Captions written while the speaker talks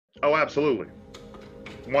Oh, absolutely.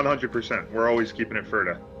 100%. We're always keeping it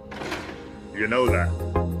further. You know that.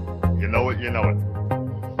 You know it, you know it.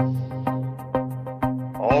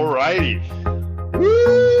 Alrighty.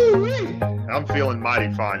 Woo-wee. I'm feeling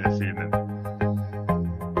mighty fine this evening.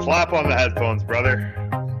 Slap on the headphones, brother.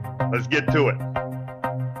 Let's get to it.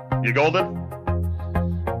 You golden?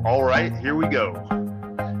 Alright, here we go.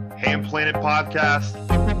 Ham Planet Podcast,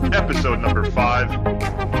 episode number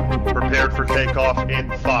 5. Prepared for takeoff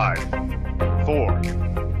in 5, 4,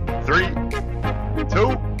 3, 2,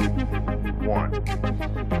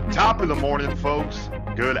 1. Top of the morning, folks.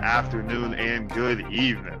 Good afternoon and good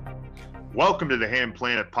evening. Welcome to the Ham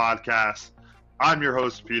Planet Podcast. I'm your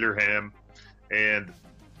host, Peter Ham, and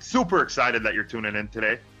super excited that you're tuning in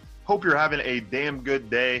today. Hope you're having a damn good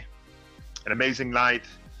day, an amazing night,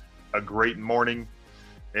 a great morning,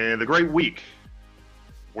 and a great week,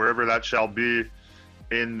 wherever that shall be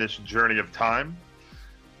in this journey of time.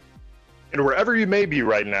 And wherever you may be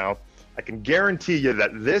right now, I can guarantee you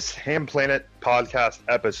that this Ham Planet Podcast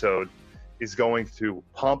episode is going to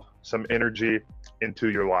pump some energy into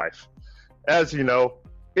your life. As you know,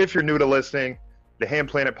 if you're new to listening, the Ham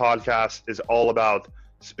Planet Podcast is all about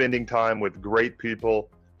spending time with great people,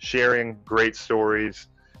 sharing great stories,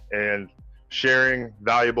 and sharing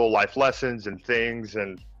valuable life lessons and things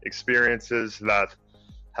and experiences that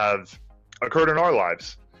have occurred in our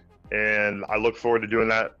lives. And I look forward to doing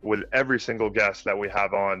that with every single guest that we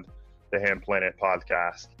have on the Ham Planet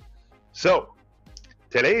Podcast. So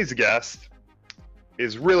today's guest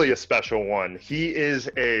is really a special one. He is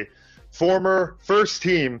a former first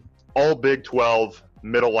team All Big 12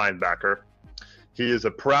 middle linebacker. He is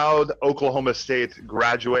a proud Oklahoma State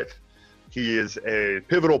graduate. He is a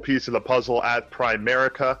pivotal piece of the puzzle at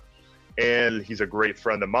Primerica, and he's a great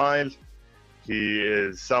friend of mine. He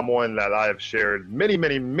is someone that I have shared many,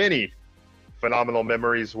 many, many phenomenal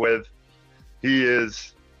memories with. He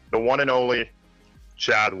is the one and only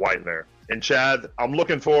Chad Whitener. And Chad, I'm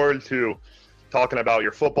looking forward to talking about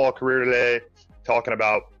your football career today, talking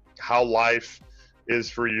about how life is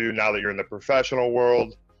for you now that you're in the professional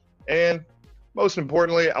world. And most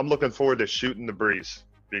importantly, I'm looking forward to shooting the breeze,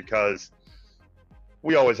 because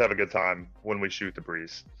we always have a good time when we shoot the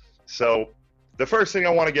breeze. So the first thing I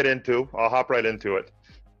want to get into, I'll hop right into it,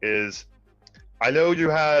 is I know you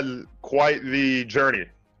had quite the journey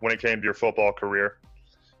when it came to your football career.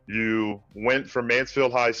 You went from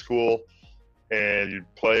Mansfield High School and you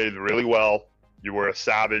played really well. You were a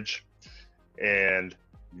savage, and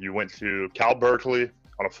you went to Cal Berkeley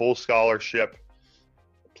on a full scholarship,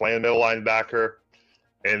 playing middle linebacker.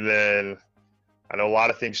 And then I know a lot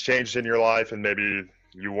of things changed in your life, and maybe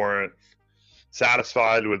you weren't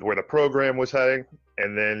satisfied with where the program was heading.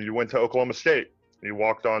 And then you went to Oklahoma State. You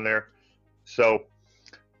walked on there. So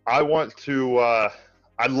I want to,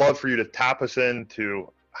 I'd love for you to tap us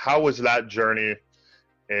into how was that journey,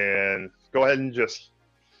 and go ahead and just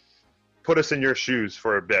put us in your shoes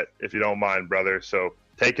for a bit, if you don't mind, brother. So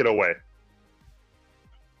take it away.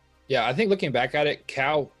 Yeah, I think looking back at it,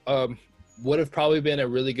 Cal would have probably been a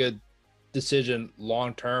really good decision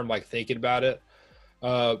long-term, like thinking about it.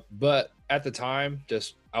 But at the time,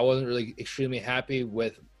 just I wasn't really extremely happy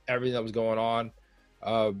with everything that was going on.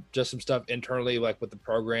 Just some stuff internally, like with the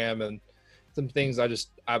program, and some things I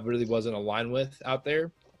really wasn't aligned with out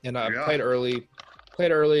there. And I played early,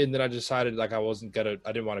 and then I decided like I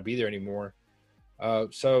didn't want to be there anymore.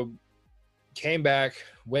 So came back,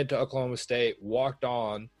 went to Oklahoma State, walked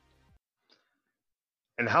on.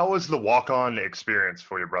 And how was the walk-on experience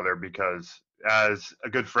for you, brother? Because as a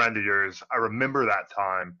good friend of yours, I remember that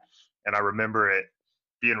time, and I remember it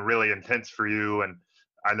being really intense for you. And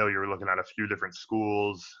I know you were looking at a few different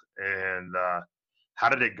schools. And how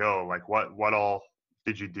did it go? Like, what all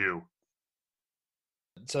did you do?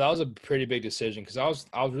 So that was a pretty big decision, because I was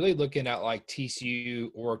really looking at like TCU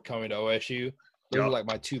or coming to OSU. Those were like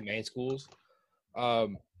my two main schools.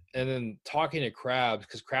 And then talking to Krabs,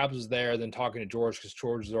 because Krabs was there, then talking to George, because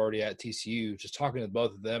George was already at TCU, just talking to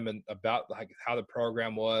both of them and about like how the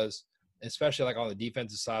program was, especially like on the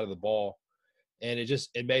defensive side of the ball. And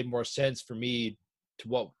it made more sense for me to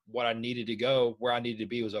what I needed to go, where I needed to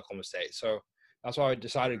be was Oklahoma State. So that's why I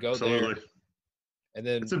decided to go there. And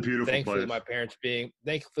then it's a beautiful thankfully place. my parents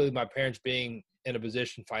being in a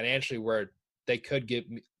position financially where they could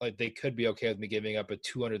be okay with me giving up a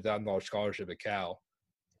 $200,000 scholarship at Cal.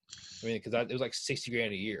 I mean, because it was like $60,000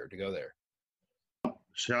 a year to go there.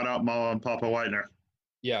 Shout out Mama and Papa Whitener.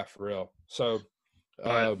 Yeah, for real. So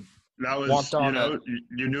that was,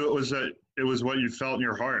 you knew it was what you felt in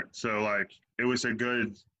your heart. So like, it was a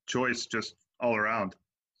good choice just all around.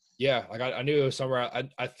 Yeah, like I knew it was somewhere.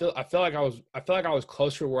 I feel like I was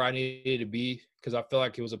closer to where I needed to be because I feel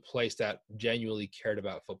like it was a place that genuinely cared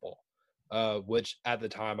about football, which at the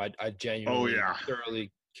time I Oh genuinely yeah,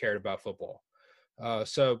 thoroughly cared about football.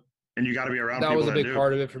 So and you got to be around that people was a that big do.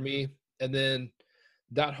 part of it for me. And then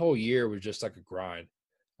that whole year was just like a grind.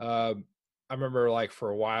 Um, I remember like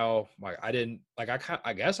for a while, like I didn't like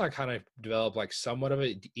I guess I kind of developed like somewhat of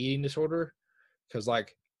a eating disorder because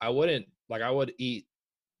like I would eat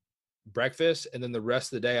breakfast and then the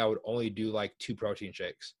rest of the day I would only do like 2 protein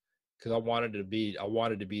shakes because I wanted to be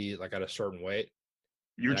like at a certain weight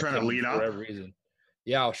You're and I trying to couldn't lean for up. whatever reason.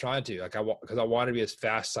 Yeah, I was trying to like because I wanted to be as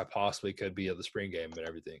fast as I possibly could be at the spring game and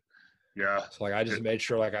everything. Yeah. So like I just made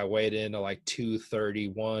sure like I weighed in to like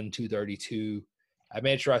 231, 232. I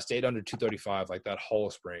made sure I stayed under 235 like that whole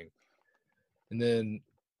spring. And then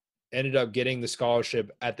ended up getting the scholarship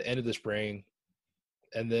at the end of the spring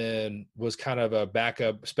and then was kind of a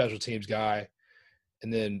backup special teams guy.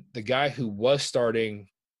 And then the guy who was starting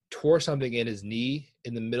tore something in his knee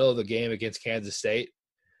in the middle of the game against Kansas State.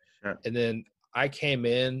 Yeah. And then I came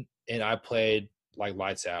in and I played like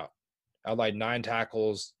lights out. I had like 9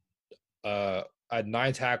 tackles, I had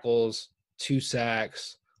 9 tackles, 2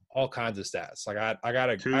 sacks, all kinds of stats. Like I had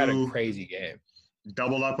a crazy game.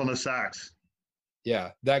 Doubled up on the sacks.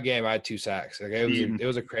 Yeah, that game I had 2 sacks. Like it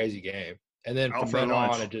was a crazy game. And then Out from for then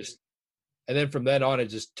lunch. on it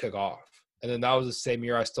just took off. And then that was the same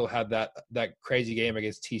year I still had that crazy game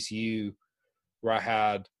against TCU where I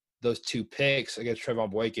had those 2 picks against Trevon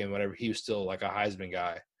Boykin whenever he was still like a Heisman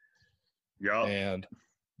guy. Yep. And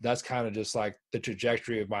that's kind of just like the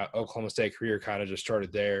trajectory of my Oklahoma State career kind of just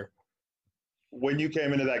started there. When you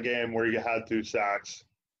came into that game where you had 2 sacks,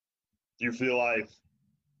 do you feel like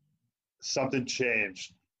something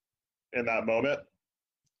changed in that moment?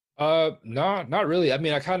 No, not really. I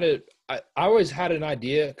mean, I always had an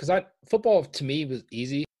idea because football to me was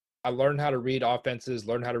easy. I learned how to read offenses,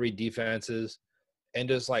 learned how to read defenses, and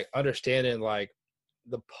just like understanding like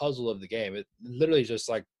the puzzle of the game. It literally just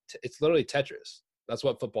like it's literally Tetris. That's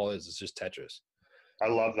what football is. It's just Tetris. I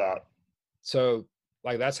love that. So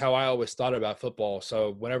like that's how I always thought about football.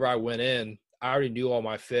 So whenever I went in, I already knew all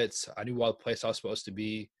my fits. I knew what place I was supposed to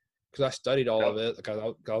be because I studied all of it. Like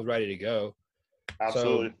I was ready to go.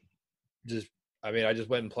 Absolutely. So I just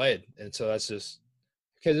went and played. And so that's just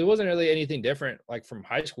because it wasn't really anything different like from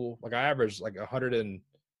high school. Like I averaged like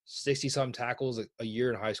 160 some tackles a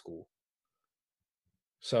year in high school.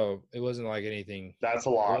 So it wasn't like anything. That's a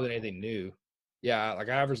lot. It wasn't anything new. Yeah, like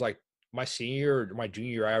I averaged like my senior or my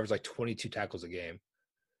junior year, I averaged like 22 tackles a game.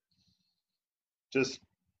 Just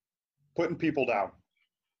putting people down.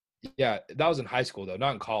 Yeah, that was in high school though,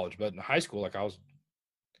 not in college, but in high school, like I was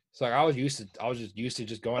just used to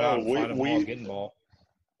just going out and finding ball and getting ball.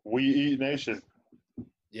 We eat nation.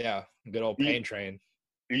 Yeah, good old pain train.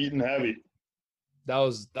 Eating heavy.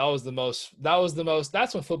 That's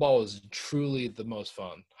when football was truly the most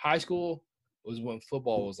fun. High school was when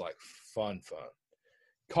football was like fun.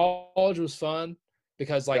 College was fun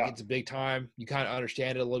because like it's a big time. You kind of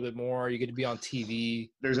understand it a little bit more. You get to be on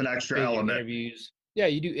TV. There's an extra element. Interviews. Yeah,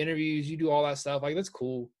 you do interviews. You do all that stuff. Like that's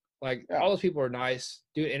cool. Like all those people are nice.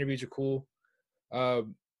 Doing interviews are cool. I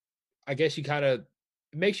guess it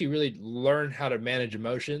makes you really learn how to manage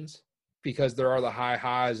emotions because there are the high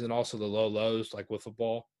highs and also the low lows, like with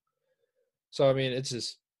football. So I mean, it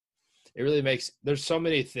really makes. There's so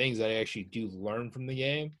many things that I actually do learn from the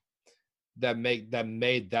game that made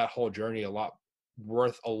that whole journey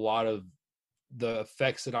worth a lot of the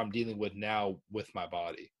effects that I'm dealing with now with my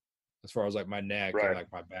body, as far as like my neck and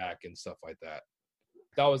like my back and stuff like that.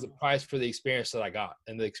 That was the price for the experience that I got,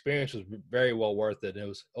 and the experience was very well worth it. It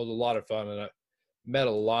was a lot of fun, and I met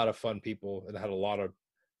a lot of fun people and had a lot of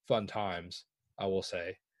fun times, I will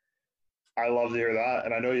say. I love to hear that,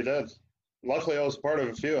 and I know you did. Luckily, I was part of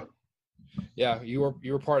a few. Yeah, you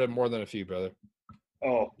were part of more than a few, brother.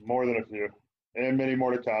 Oh, more than a few, and many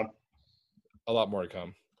more to come. A lot more to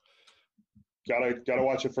come. Gotta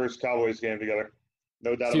watch the first Cowboys game together.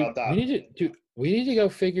 No doubt about that. We need to go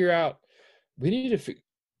figure out.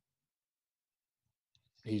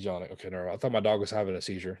 He's yawning. Okay, never mind. I thought my dog was having a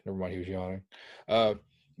seizure. Never mind, he was yawning.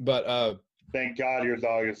 Thank God your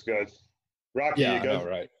dog is good. Rocky, yeah, you good? I know,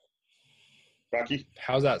 right? Rocky,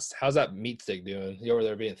 how's that meat stick doing? You over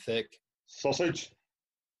there being thick? Sausage.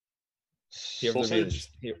 He over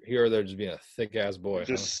there just being a thick ass boy.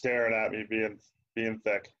 Just staring at me, being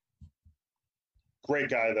thick. Great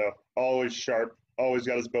guy though. Always sharp. Always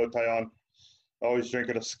got his bow tie on. Always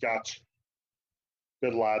drinking a scotch.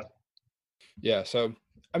 Good lad. Yeah. So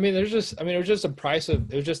it was just the price of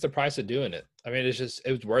doing it. I mean, it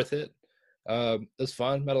was worth it. It was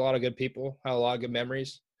fun. Met a lot of good people. Had a lot of good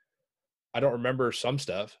memories. I don't remember some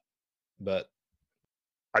stuff, but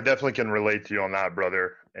I definitely can relate to you on that,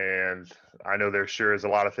 brother. And I know there sure is a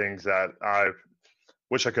lot of things that I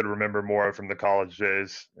wish I could remember more from the college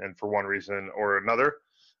days. And for one reason or another,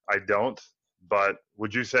 I don't. But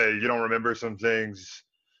would you say you don't remember some things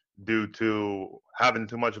due to having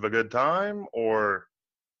too much of a good time, or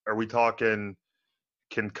are we talking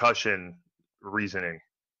concussion reasoning?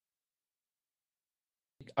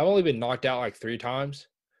 I've only been knocked out like 3 times.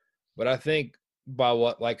 But I think by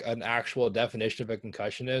what like an actual definition of a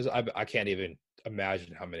concussion is, I can't even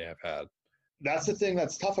imagine how many I've had. That's the thing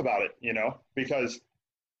that's tough about it, because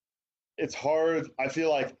it's hard. I feel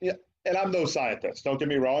like, yeah, and I'm no scientist, don't get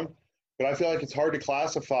me wrong, but I feel like it's hard to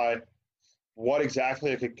classify what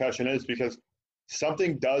exactly a concussion is because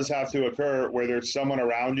something does have to occur where there's someone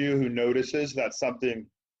around you who notices that something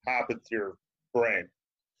happened to your brain.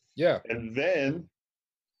 Yeah. And then,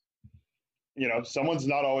 someone's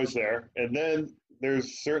not always there. And then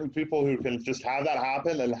there's certain people who can just have that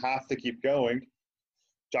happen and have to keep going.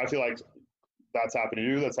 Which I feel like that's happened to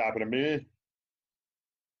you, that's happened to me.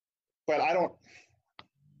 But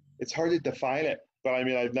it's hard to define it. But I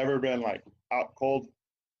mean, I've never been like out cold.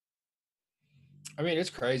 I mean,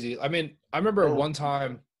 it's crazy. I mean, I remember one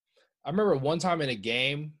time in a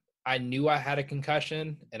game, I knew I had a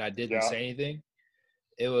concussion and I didn't say anything.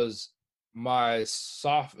 It was my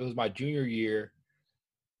junior year,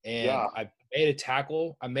 and I made a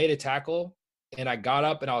tackle. And I got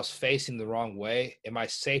up and I was facing the wrong way, and my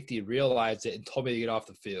safety realized it and told me to get off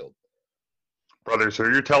the field. Brother, so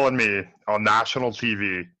you're telling me on national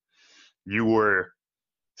TV you were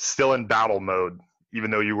still in battle mode, even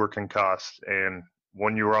though you were concussed, and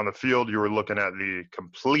when you were on the field, you were looking at the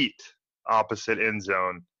complete opposite end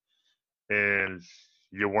zone, and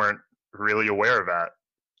you weren't really aware of that.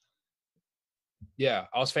 Yeah,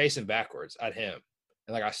 I was facing backwards at him,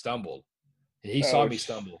 and I stumbled, and he saw me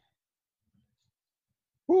stumble.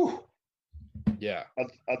 Whew. Yeah.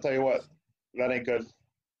 I'll tell you what, that ain't good.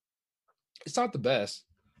 It's not the best,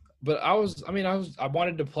 but I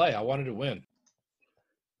wanted to play. I wanted to win.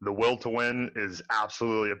 The will to win is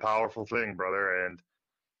absolutely a powerful thing, brother. And,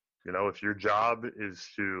 if your job is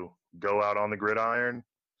to go out on the gridiron,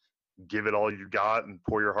 give it all you got and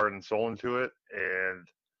pour your heart and soul into it and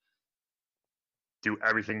do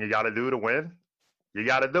everything you got to do to win, you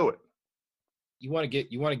got to do it. You want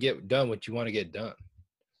to get done what you want to get done.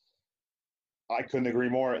 I couldn't agree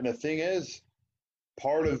more. And the thing is,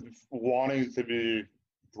 part of wanting to be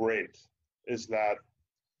great is that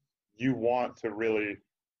you want to really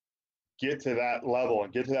get to that level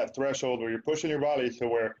and get to that threshold where you're pushing your body to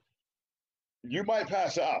where you might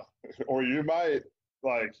pass out or you might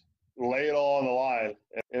lay it all on the line.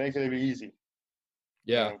 It ain't going to be easy.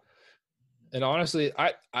 Yeah. And honestly,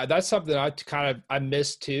 I that's something I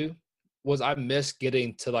missed too, was I missed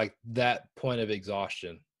getting to that point of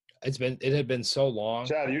exhaustion. It had been so long.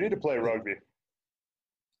 Chad, you need to play rugby.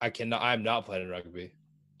 I'm not playing rugby.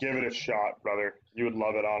 Give it a shot, brother. You would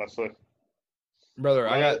love it, honestly. Brother,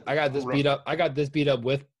 I got this beat up. I got this beat up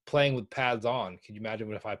with playing with pads on. Can you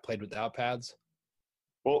imagine if I played without pads?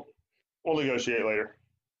 Well, we'll negotiate later.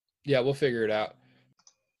 Yeah, we'll figure it out.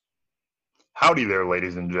 Howdy there,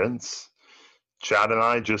 ladies and gents. Chad and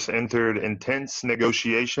I just entered intense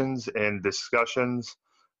negotiations and discussions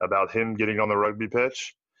about him getting on the rugby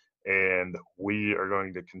pitch, and we are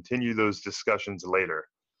going to continue those discussions later.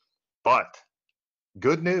 But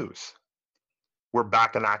good news. We're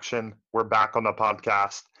back in action. We're back on the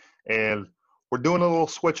podcast, and we're doing a little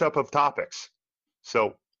switch up of topics.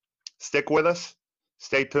 So stick with us.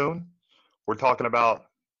 Stay tuned. We're talking about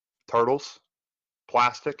turtles,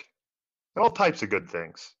 plastic, and all types of good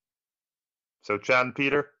things. So Chad and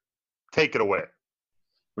Peter, take it away.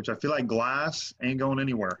 Which I feel like glass ain't going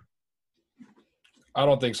anywhere. I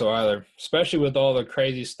don't think so either, especially with all the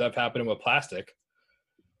crazy stuff happening with plastic.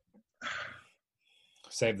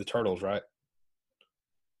 Save the turtles, right?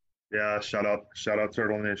 Yeah, shout out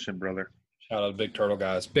Turtle Nation, brother. Shout out big turtle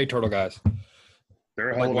guys.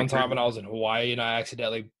 They're one time when I was in Hawaii and I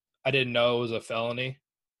didn't know it was a felony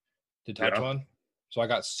to touch one. So I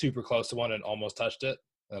got super close to one and almost touched it.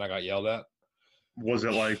 And then I got yelled at. Was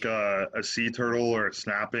it like a sea turtle or a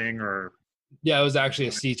snapping or? Yeah, it was actually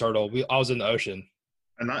a sea turtle. I was in the ocean.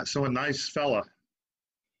 And a nice fella.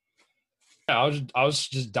 Yeah, I was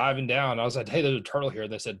just diving down. I was like, hey, there's a turtle here.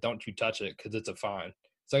 They said, don't you touch it because it's a fine.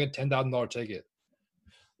 It's like a $10,000 ticket.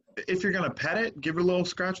 If you're going to pet it, give it a little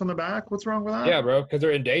scratch on the back. What's wrong with that? Yeah, bro, because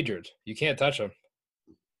they're endangered. You can't touch them.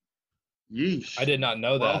 Yeesh. I did not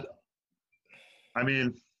know that. I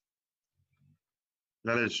mean,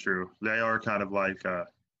 That is true. They are kind of like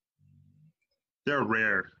they're a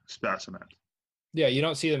rare specimen. Yeah, you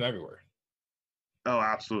don't see them everywhere. Oh,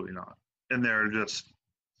 absolutely not. And they're just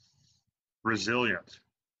resilient.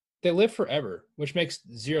 They live forever, which makes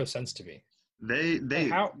zero sense to me. Like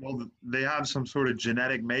how? They have some sort of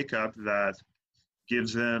genetic makeup that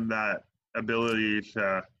gives them that ability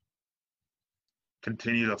to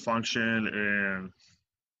continue to function. And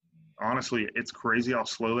honestly, it's crazy how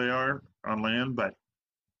slow they are on land, but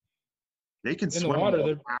they can In the swim water,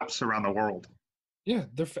 they're laps around the world. yeah,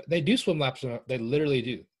 they do swim laps. They literally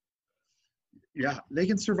do. Yeah, they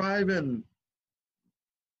can survive in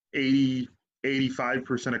 80,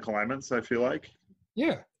 85% of climates, I feel like.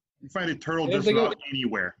 Yeah, You find a turtle and if just they go, about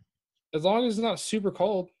anywhere. as long as it's not super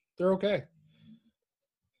cold, they're okay.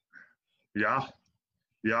 Yeah,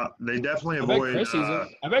 yeah, they definitely I bet avoid. Chris sees them.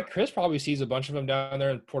 I bet Chris probably sees a bunch of them down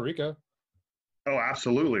there in Puerto Rico. Oh,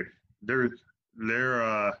 absolutely. They're they're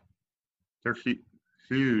uh they're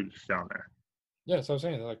huge down there. Yeah, that's what I'm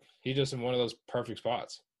saying. Like he's just in one of those perfect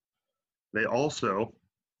spots. They also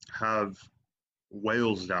have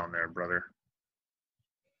whales down there, brother.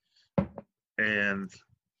 And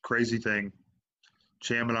crazy thing,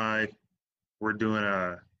 Cham and I were doing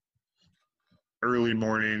a early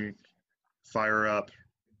morning fire up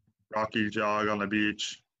rocky jog on the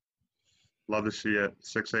beach. Love to see it.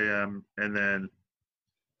 6 a.m. And then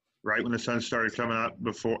right when the sun started coming up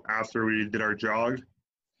after we did our jog,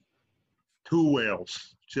 two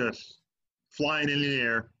whales just flying in the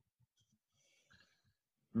air,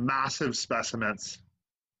 massive specimens.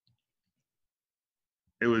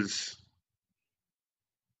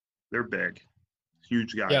 They're big,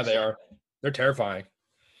 huge guys. Yeah, they are. They're terrifying.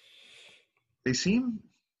 They seem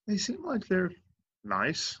like they're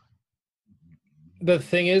nice. The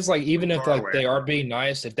thing is, like, even if like away. they are being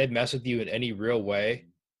nice, if they mess with you in any real way,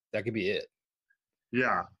 that could be it.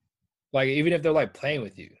 Yeah. Like, even if they're like playing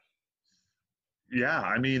with you. Yeah,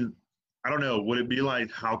 I mean, I don't know. Would it be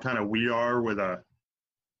like how kind of we are with a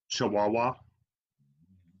Chihuahua,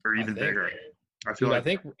 or even bigger? I feel like.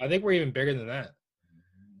 I think we're even bigger than that.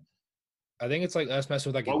 I think it's like us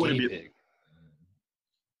messing with like a guinea pig.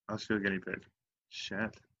 Let's do a guinea pig.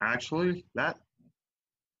 Shit. Actually, that.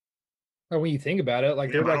 Or when you think about it,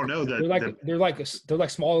 like Damn, I don't know that they're like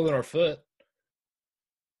smaller than our foot.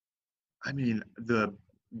 I mean, the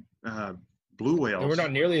blue whales. And we're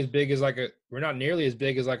not nearly as big as like a. We're not nearly as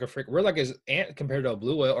big as like a freak. We're like as ant compared to a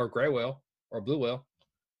blue whale or gray whale or blue whale.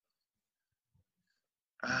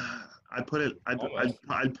 I'd put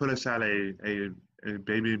us at a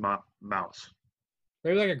baby mouse.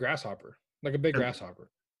 Maybe like a grasshopper, like a big grasshopper.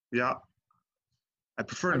 Yeah. I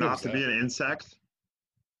prefer not to be an insect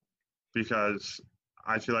because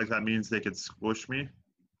I feel like that means they could squish me.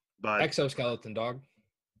 But exoskeleton, dog.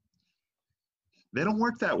 They don't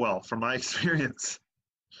work that well from my experience.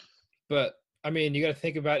 But I mean, you got to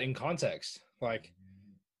think about it in context. Like,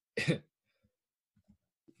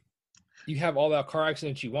 you have all that car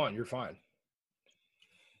accidents you want, you're fine.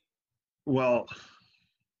 Well,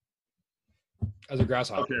 as a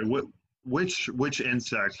grasshopper. Okay, which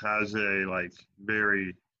insect has a like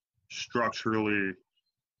very structurally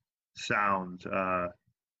sound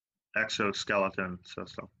exoskeleton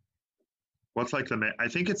system? What's like I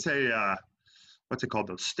think it's a what's it called?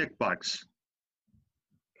 Those stick bugs.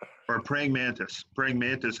 Or praying mantis. Praying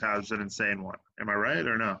mantis has an insane one. Am I right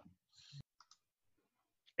or no?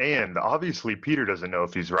 And obviously, Peter doesn't know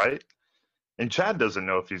if he's right, and Chad doesn't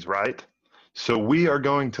know if he's right. So we are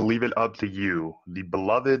going to leave it up to you, the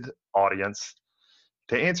beloved audience,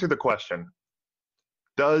 to answer the question: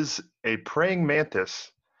 does a praying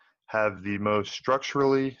mantis have the most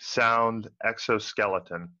structurally sound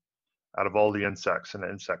exoskeleton out of all the insects in the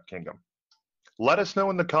insect kingdom? Let us know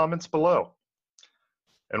in the comments below.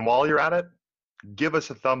 And while you're at it, give us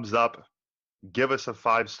a thumbs up, give us a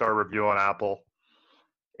 5-star review on Apple,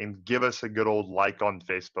 and give us a good old like on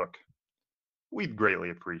Facebook. We'd greatly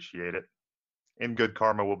appreciate it. And good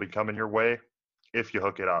karma will be coming your way if you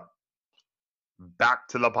hook it up. Back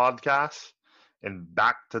to the podcast and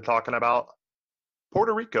back to talking about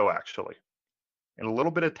Puerto Rico, actually, and a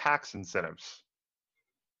little bit of tax incentives.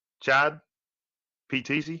 Chad,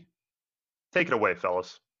 PTZ, take it away,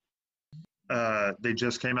 fellas. They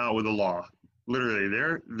just came out with a law. Literally,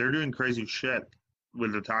 they're doing crazy shit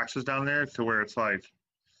with the taxes down there to where it's like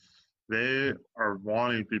they are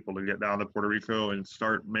wanting people to get down to Puerto Rico and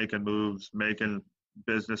start making moves, making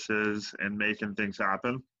businesses, and making things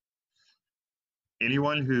happen.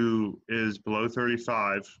 Anyone who is below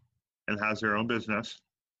 35 and has their own business,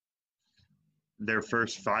 their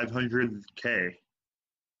first $500K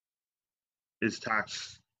is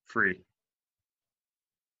tax free.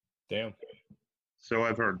 Damn, So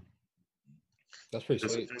I've heard. that's pretty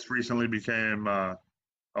This sweet. just recently became a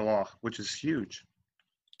law, which is huge.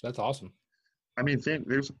 That's awesome. I mean,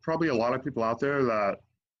 there's probably a lot of people out there that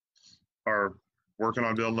are working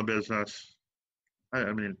on building a business.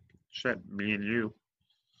 I mean, shit, me and you,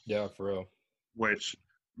 Yeah, for real. which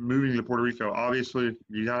moving to Puerto Rico, obviously,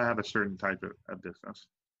 you got to have a certain type of business.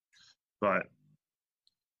 But,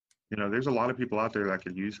 there's a lot of people out there that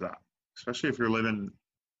could use that, especially if you're living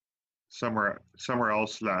somewhere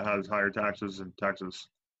else that has higher taxes in Texas.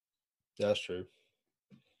 That's true.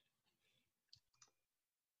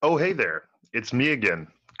 Oh, hey there. It's me again,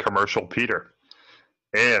 Commercial Peter.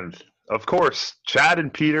 And of course, Chad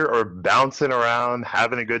and Peter are bouncing around,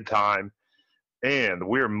 having a good time. And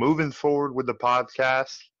we're moving forward with the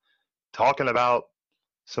podcast, talking about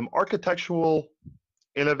some architectural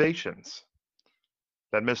innovations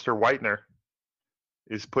that Mr. Whitener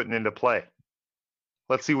is putting into play.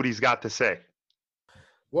 Let's see what he's got to say.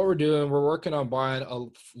 What we're doing, we're working on buying a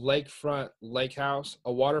waterfront lake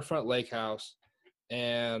house.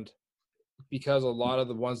 And because a lot of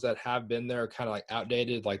the ones that have been there are kind of like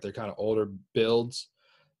outdated, like they're kind of older builds,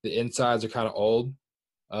 the insides are kind of old.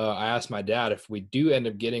 I asked my dad if we do end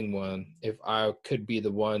up getting one, if I could be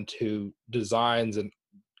the one who designs and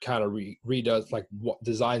kind of redoes, like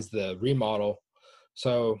designs the remodel.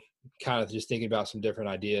 So kind of just thinking about some different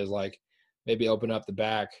ideas, like maybe open up the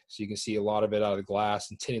back so you can see a lot of it out of the glass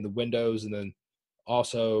and tinting the windows, and then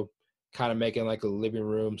also kind of making like a living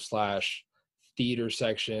room / theater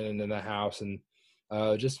section in the house, and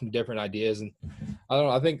just some different ideas. And I don't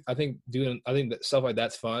know, I think that stuff like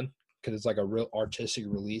that's fun because it's like a real artistic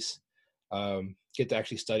release. Get to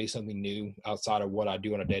actually study something new outside of what I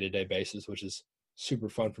do on a day-to-day basis, which is super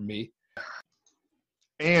fun for me.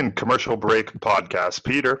 And Commercial Break Podcast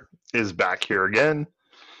Peter is back here again.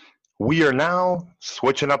 We are now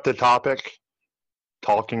switching up the topic,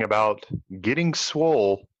 talking about getting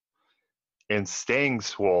swole and staying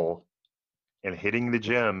swole and hitting the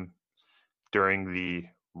gym during the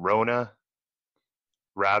Rona,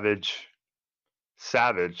 Ravage,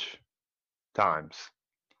 Savage times.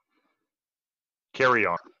 Carry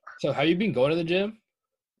on. So have you been going to the gym?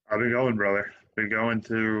 I've been going, brother. Been going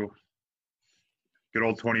to good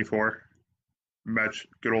old 24,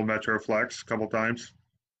 good old Metro Flex a couple times.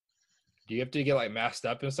 Do you have to get like masked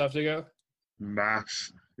up and stuff to go?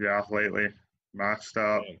 Max, yeah, lately. Maxed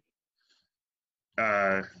up.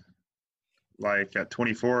 Like at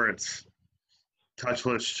 24, it's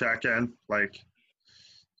touchless check-in. Like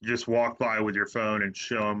you just walk by with your phone and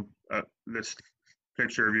show them this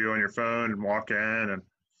picture of you on your phone and walk in. And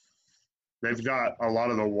they've got a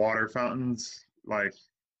lot of the water fountains like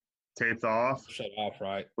taped off. Shut off,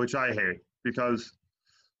 right? Which I hate because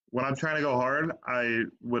when I'm trying to go hard, I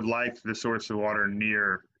would like the source of water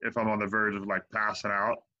near if I'm on the verge of like passing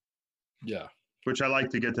out. Yeah. Which I like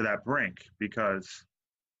to get to that brink because,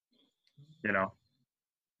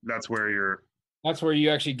 that's where you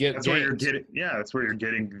actually get. That's where you're getting. Yeah, that's where you're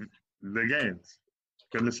getting the gains.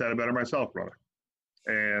 Couldn't have said it better myself, brother.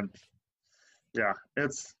 And yeah,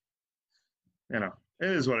 it's, it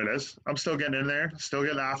is what it is. I'm still getting in there, still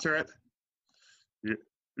getting after it.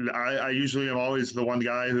 I usually am always the one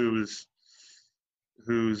guy who's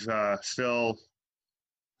still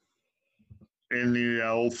in the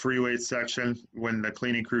old free weight section when the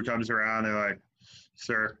cleaning crew comes around and like,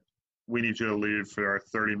 sir, we need you to leave for our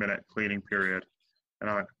 30-minute cleaning period. And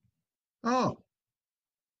I'm like, oh,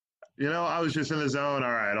 I was just in the zone.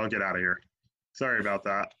 All right, I'll get out of here. Sorry about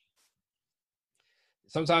that.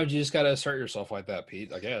 Sometimes you just got to assert yourself like that,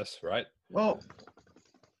 Pete, I guess, right? Well,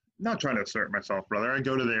 not trying to assert myself, brother. I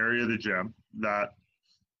go to the area of the gym that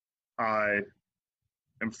I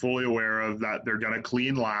am fully aware of that they're going to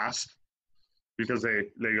clean last because they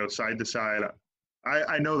go side to side.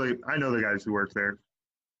 I know the guys who work there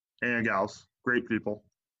and gals, great people.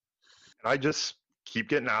 And I just keep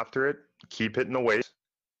getting after it, keep hitting the weights,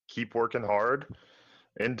 keep working hard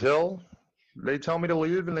until they tell me to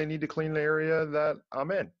leave and they need to clean the area that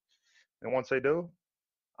I'm in. And once they do,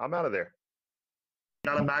 I'm out of there.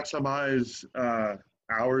 Got to maximize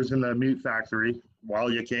hours in the meat factory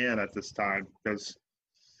while you can at this time because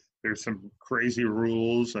there's some crazy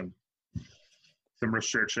rules and some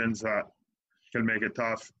restrictions that can make it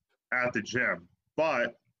tough at the gym.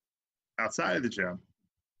 But outside of the gym,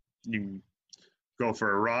 you can go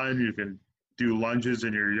for a run, you can do lunges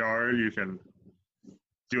in your yard, you can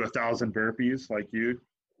do 1,000 burpees like you.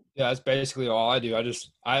 Yeah, that's basically all I do.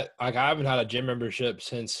 I haven't had a gym membership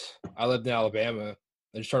since I lived in Alabama.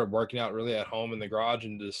 I just started working out really at home in the garage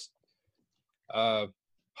and just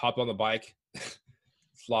hop on the bike.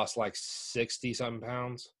 Lost like 60-something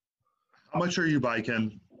pounds. How much are you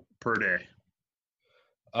biking per day?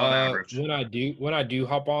 On average. When I do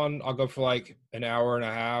hop on, I'll go for like an hour and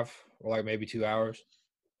a half or like maybe 2 hours.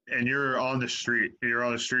 And you're on the street. You're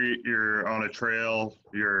on the street. You're on a trail.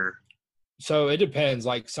 So it depends.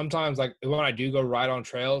 Like sometimes, like when I do go ride on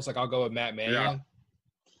trails, like I'll go with Matt Mannion,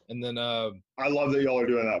 and then I love that y'all are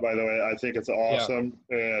doing that. By the way, I think it's awesome.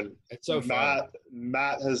 And it's so fun.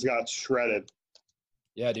 Matt has got shredded.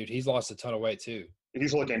 Yeah, dude, he's lost a ton of weight too.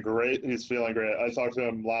 He's looking great. He's feeling great. I talked to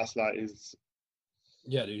him last night.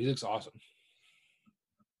 Yeah, dude, he looks awesome.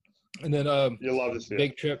 And then you'll love to see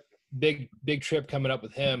big trip coming up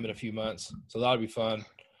with him in a few months, so that'll be fun.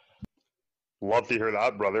 Love to hear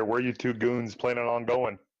that, brother. Where are you two goons planning on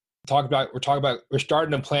going? We're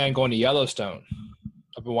starting to plan going to Yellowstone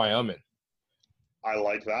up in Wyoming. I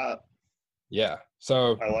like that. Yeah.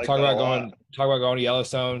 So talk about going to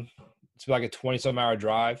Yellowstone. It's like a 20-some hour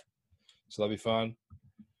drive, so that'll be fun.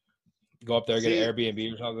 Go up there, get an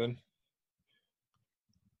Airbnb or something.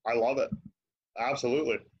 I love it.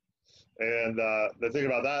 Absolutely. And the thing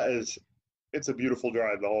about that is it's a beautiful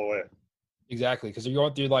drive the whole way. Exactly, because you're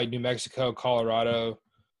going through like New Mexico, Colorado,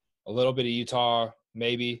 a little bit of Utah,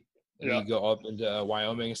 maybe, and you go up into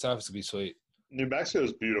Wyoming and stuff. It's gonna be sweet. New Mexico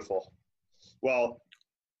is beautiful. Well,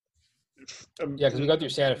 yeah, because we go through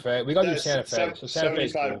Santa Fe. So Santa Fe.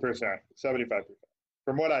 75%. 75%.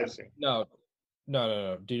 From what I've seen. No.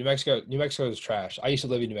 Dude, New Mexico is trash. I used to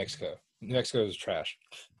live in New Mexico. New Mexico is trash.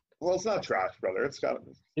 Well, it's not trash, brother. It's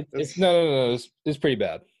pretty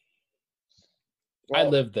bad. Well, I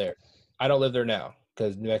lived there. I don't live there now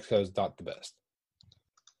because New Mexico is not the best.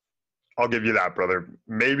 I'll give you that, brother.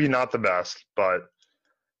 Maybe not the best, but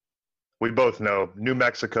we both know New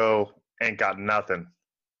Mexico ain't got nothing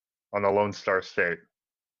on the Lone Star State.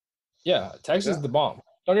 Yeah, Texas is the bomb.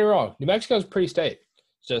 Don't get me wrong. New Mexico is a pretty state.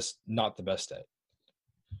 It's just not the best state.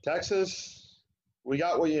 Texas, we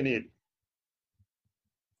got what you need.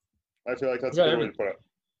 I feel like that's a good way to put it.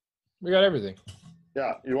 We got everything.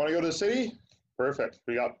 Yeah. You want to go to the city? Perfect.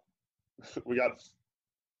 We got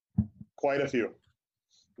quite a few.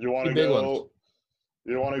 You want to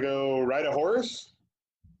go ride a horse?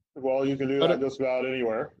 Well, you can do that just about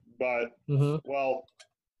anywhere. But well,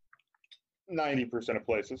 90% of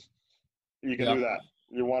places you can do that.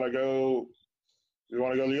 You want to go to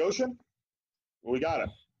the ocean? We got it.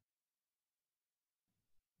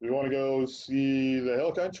 You want to go see the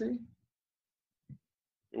hill country?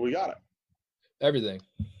 We got it. Everything.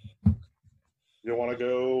 You want to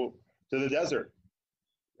go to the desert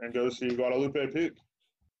and go see Guadalupe Peak?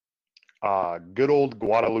 Good old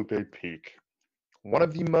Guadalupe Peak. One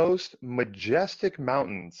of the most majestic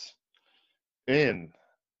mountains in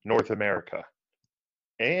North America.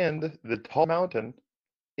 And the tall mountain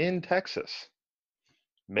in Texas.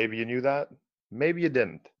 Maybe you knew that. Maybe you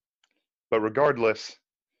didn't. But regardless,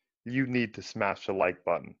 you need to smash the like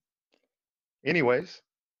button. Anyways,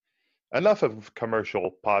 enough of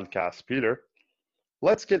commercial podcasts, Peter.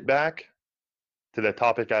 Let's get back to the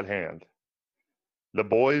topic at hand. The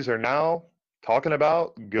boys are now talking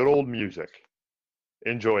about good old music.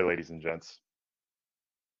 Enjoy, ladies and gents.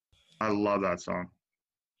 I love that song.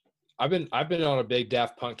 I've been on a big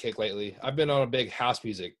Daft Punk kick lately. I've been on a big house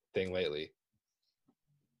music thing lately.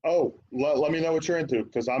 Oh, let me know what you're into,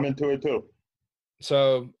 because I'm into it too.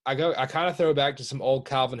 So I kind of throw back to some old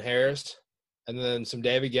Calvin Harris, and then some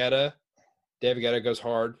David Guetta. David Guetta goes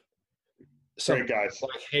hard. Great guys.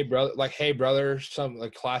 Like Hey Brother, some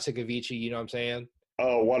like classic Avicii. You know what I'm saying?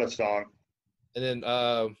 Oh, what a song! And then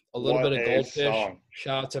a little bit of Goldfish. Song.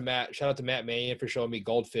 Shout out to Matt Mannion for showing me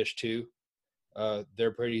Goldfish too.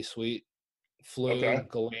 They're pretty sweet. Flume,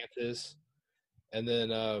 Galantis, and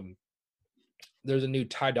then there's a new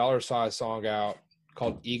Ty Dolla $ign song out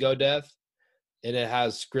called Ego Death, and it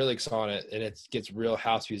has Skrillex on it, and it gets real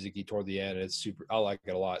house music-y toward the end. It's super. I like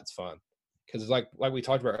it a lot. It's fun because it's like we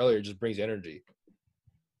talked about earlier. It just brings energy.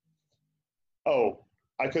 Oh,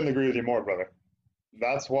 I couldn't agree with you more, brother.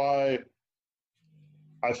 That's why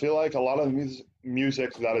I feel like a lot of the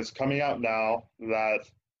music that is coming out now that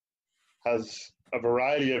has a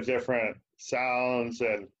variety of different sounds,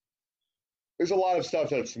 and there's a lot of stuff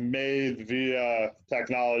that's made via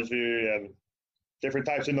technology and different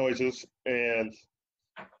types of noises, and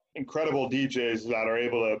incredible DJs that are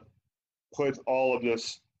able to put all of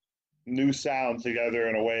this new sound together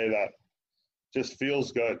in a way that just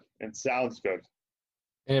feels good and sounds good.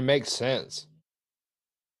 And it makes sense.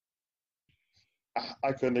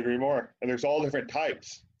 I couldn't agree more. And there's all different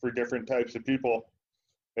types for different types of people.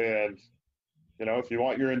 And, you know, if you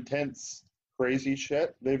want your intense, crazy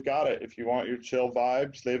shit, they've got it. If you want your chill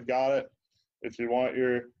vibes, they've got it. If you want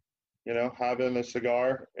your having a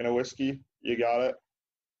cigar and a whiskey, you got it.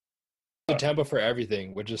 The tempo for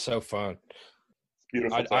everything, which is so fun. It's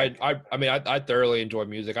beautiful thing. I thoroughly enjoy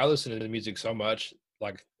music. I listen to music so much.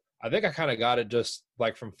 Like, I think I kind of got it just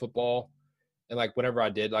like from football, and like whenever I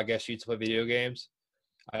did, I guess, used to play video games,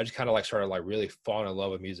 I just kind of like started like really falling in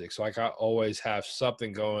love with music. So like I always have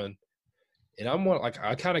something going, and I'm one like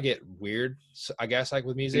I kind of get weird, I guess, like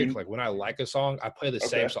with music. Like when I like a song, I play the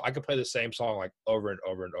same song. I could play the same song like over and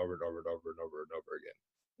over and over and over and over and over and over again.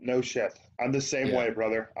 No shit. I'm the same way,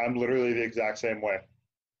 brother. I'm literally the exact same way.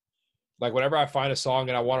 Like whenever I find a song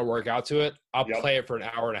and I want to work out to it, I'll play it for an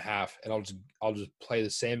hour and a half, and I'll just play the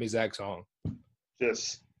same exact song.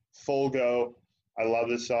 Just full go. I love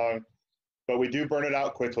this song, but we do burn it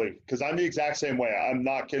out quickly because I'm the exact same way. I'm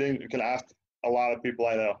not kidding. You can ask a lot of people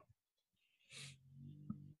I know.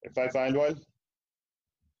 If I find one,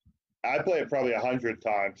 I play it probably 100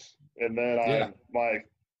 times, and then I'm like,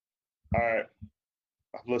 all right,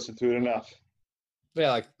 I've listened to it enough.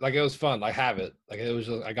 Yeah, like it was fun. I have it. Like it was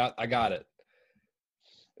just, I got it.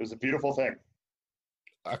 It was a beautiful thing.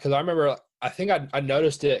 Because I remember, I think I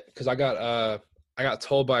noticed it because I got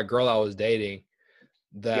told by a girl I was dating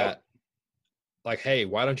that, like, hey,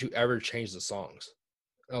 why don't you ever change the songs?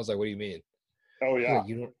 And I was like, what do you mean? Oh yeah. Like,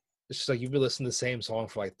 you don't. It's just like you've been listening to the same song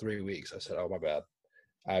for like 3 weeks. I said, oh my bad,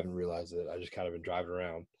 I haven't realized it. I just kind of been driving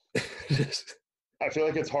around. I feel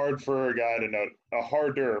like it's hard for a guy to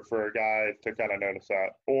harder for a guy to kind of notice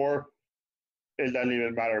that, or it doesn't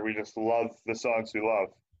even matter. We just love the songs we love.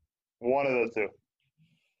 One of those two.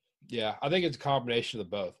 Yeah, I think it's a combination of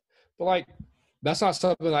the both. But like, that's not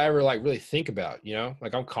something I ever like really think about.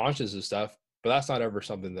 Like I'm conscious of stuff, but that's not ever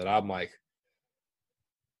something that I'm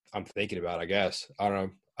thinking about. I guess I don't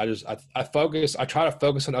know. I focus. I try to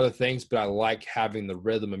focus on other things, but I like having the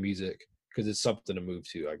rhythm of music because it's something to move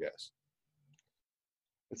to, I guess.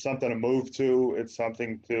 It's something to move to. It's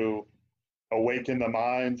something to awaken the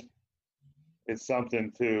mind. It's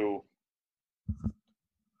something to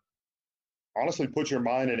honestly put your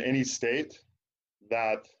mind in any state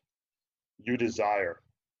that you desire.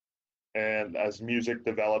 And as music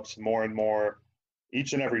develops more and more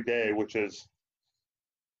each and every day,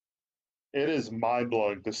 it is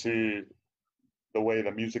mind-blowing to see the way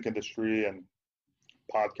the music industry and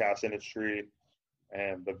podcast industry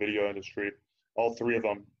and the video industry, all three of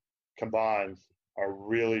them combined, are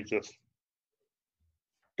really just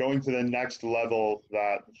going to the next level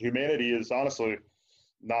that humanity has honestly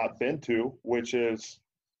not been to, which is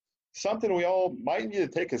something we all might need to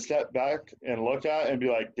take a step back and look at and be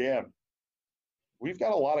like, damn, we've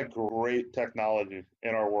got a lot of great technology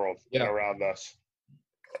in our world and around us.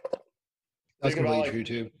 That's completely true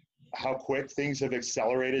too. How quick things have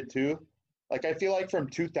accelerated too. Like I feel like from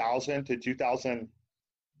 2000 to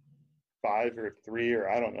 2005 or 3 or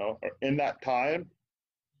I don't know, in that time,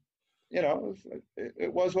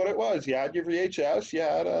 it was what it was. You had your VHS, you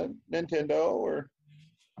had a Nintendo or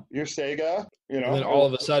your Sega, And then all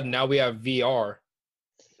of a sudden now we have VR.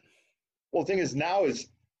 Well, the thing is now is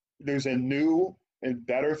there's a new and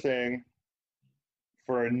better thing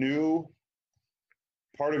for a new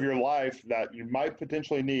part of your life that you might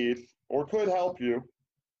potentially need or could help you,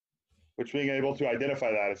 which being able to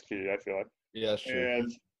identify that is key, I feel like. Yeah, that's true.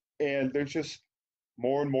 And there's just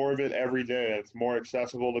more and more of it every day. It's more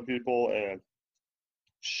accessible to people, and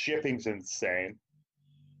shipping's insane.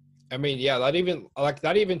 I mean, yeah, that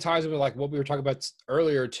even ties into like what we were talking about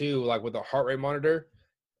earlier too, like with the heart rate monitor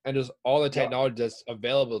and just all the technology that's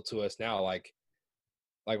available to us now. Like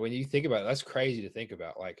when you think about it, that's crazy to think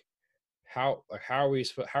about. Like how are we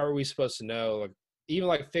supposed to know? Like even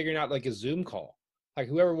like figuring out like a Zoom call. Like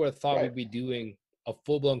whoever would have thought we'd be doing a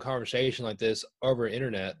full blown conversation like this over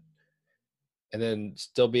internet, and then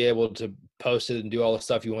still be able to post it and do all the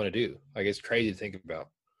stuff you want to do. Like it's crazy to think about.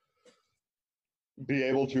 Be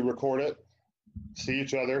able to record it, see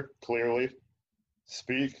each other clearly,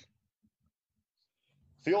 speak.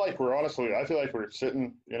 I feel like we're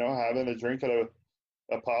sitting, having a drink at a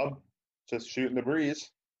pub, just shooting the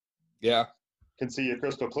breeze. Yeah. Can see you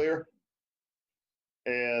crystal clear.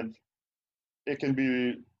 And it can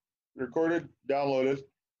be recorded, downloaded,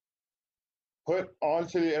 put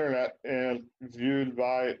onto the internet, and viewed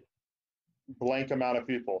by blank amount of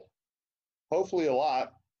people. Hopefully a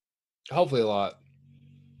lot. Hopefully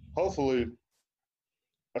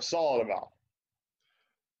a solid amount.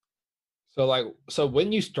 So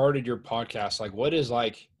when you started your podcast, like what is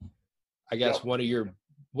like, I guess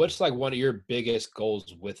what's like one of your biggest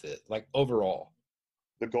goals with it, like overall?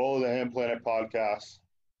 The goal of the Ham Planet podcast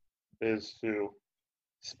is to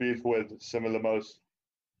speak with some of the most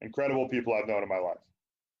incredible people I've known in my life.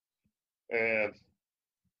 And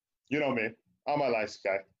you know me, I'm a nice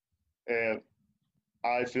guy. And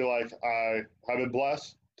I feel like I have been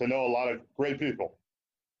blessed to know a lot of great people,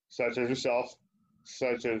 such as yourself,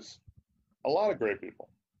 such as a lot of great people.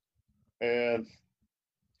 And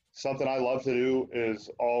something I love to do is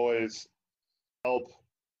always help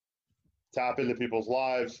tap into people's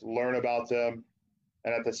lives, learn about them,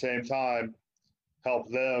 and at the same time, help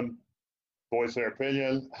them voice their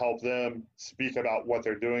opinion, help them speak about what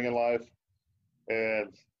they're doing in life.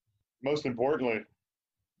 And most importantly,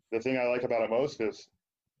 the thing I like about it most is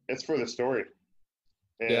it's for the story.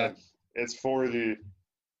 And Yeah. it's for the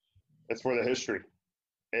history.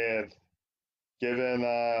 And given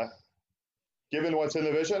what's in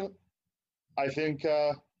the vision, I think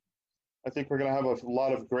we're going to have a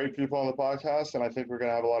lot of great people on the podcast, and I think we're going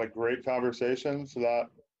to have a lot of great conversations that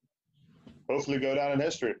hopefully go down in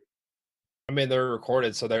history. I mean, they're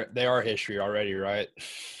recorded, so they are history already, right?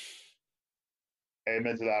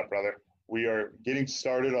 Amen to that, brother. We are getting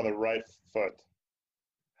started on the right foot.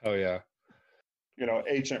 Oh yeah. You know,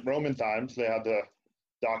 ancient Roman times, they had to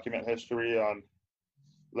document history on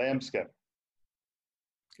lambskin.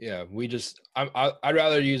 Yeah, I'd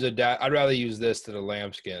rather use I'd rather use this than a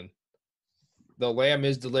lambskin. The lamb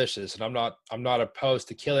is delicious, and I'm not opposed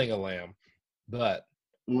to killing a lamb, but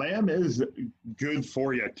Lamb is good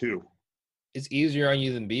for you too. it's easier on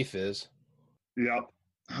you than beef is. Yep,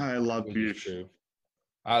 I love Which is beef. true.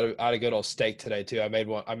 I had a good old steak today too. I made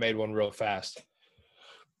one real fast.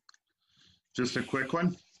 Just a quick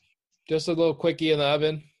one. Just a little quickie in the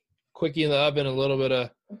oven. A little bit of.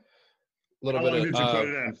 How long did you put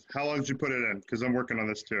it in? How long did you put it in? Because I'm working on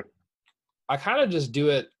this too. I kind of just do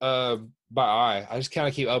it by eye. I just kind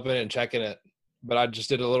of keep opening it and checking it. But I just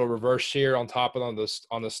did a little reverse shear on top of on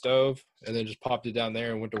the stove, and then just popped it down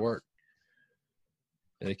there and went to work.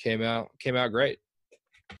 And it came out great.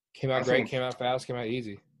 Came out great. Came out fast. Came out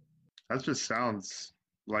easy. That just sounds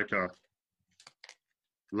like a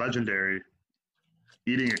legendary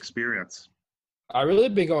eating experience. I really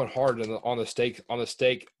been going hard on the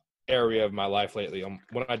steak area of my life lately.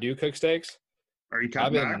 When I do cook steaks. Are you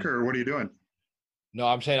cutting back or what are you doing? No,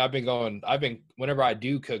 I'm saying whenever I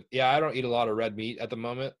do cook, I don't eat a lot of red meat at the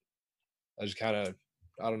moment. I just kind of,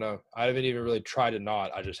 I don't know. I haven't even really tried to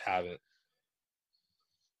not. I just haven't.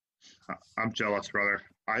 I'm jealous, brother.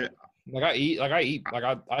 I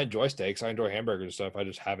enjoy steaks. I enjoy hamburgers and stuff. I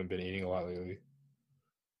just haven't been eating a lot lately.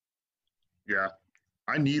 Yeah.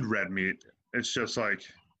 I need red meat. It's just like,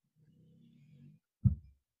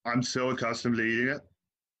 I'm so accustomed to eating it.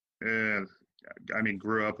 And I mean,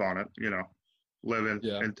 grew up on it, living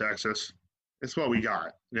in Texas. It's what we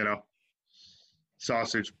got,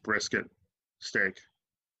 sausage, brisket, steak,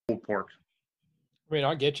 pulled pork. I mean,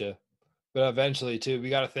 I get you, but eventually too, we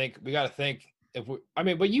got to think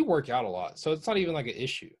but you work out a lot, so it's not even like an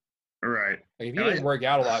issue. Right. Like if you didn't work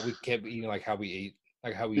out a lot, we can't be eating like how we eat,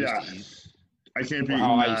 like how we used to eat. I can't be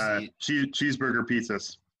eating cheeseburger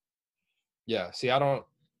pizzas. Yeah. See, I don't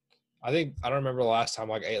remember the last time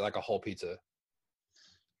I ate like a whole pizza.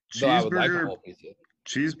 I would like a whole pizza.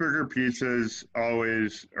 Cheeseburger pizzas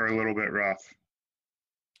always are a little bit rough.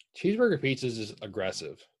 Cheeseburger pizzas is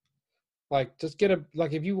aggressive. Like, just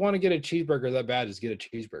if you want to get a cheeseburger that bad, just get a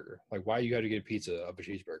cheeseburger. Like, why you got to get a pizza of a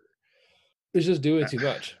cheeseburger? It's just doing too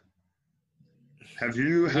much. Have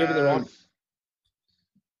you had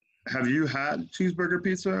cheeseburger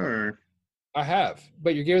pizza or? I have,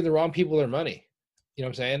 but you're giving the wrong people their money. You know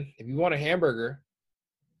what I'm saying? If you want a hamburger,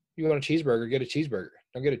 you want a cheeseburger, get a cheeseburger.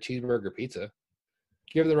 Don't get a cheeseburger pizza.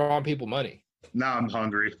 Give the wrong people money. Now I'm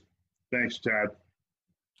hungry. Thanks, Chad.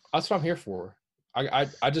 That's what I'm here for.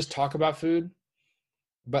 I just talk about food,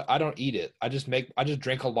 but I don't eat it. I just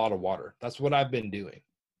drink a lot of water. That's what I've been doing.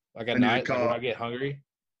 Like at night, when I get hungry.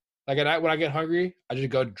 Like at night when I get hungry, I just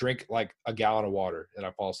go drink like a gallon of water and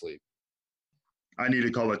I fall asleep. I need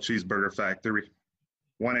to call a cheeseburger factory.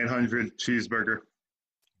 1-800-cheeseburger.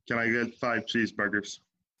 Can I get 5 cheeseburgers?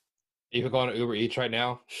 You can go on Uber Eats right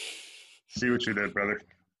now. See what you did, brother.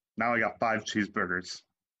 Now I got 5 cheeseburgers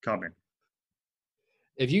coming.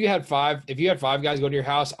 If you had 5 guys go to your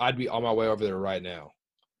house, I'd be on my way over there right now.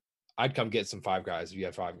 I'd come get some 5 guys if you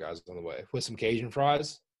had 5 guys on the way with some Cajun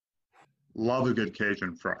fries. Love a good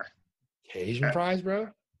Cajun fry. Cajun fries, bro?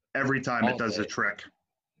 Every time it does a trick.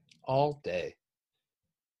 All day.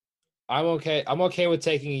 I'm okay with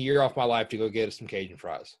taking a year off my life to go get some Cajun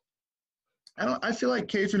fries. I feel like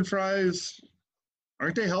Cajun fries,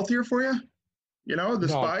 aren't they healthier for you?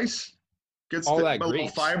 Spice gets all that little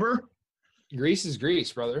fiber. Grease is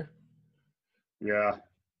grease, brother. Yeah,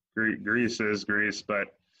 grease is grease, but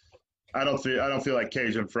I don't feel like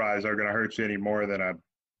Cajun fries are going to hurt you any more than a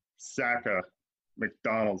sack of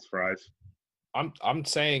McDonald's fries. I'm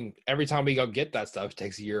saying every time we go get that stuff, it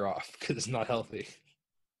takes a year off because it's not healthy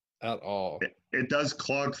at all. It does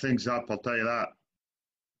clog things up, I'll tell you that.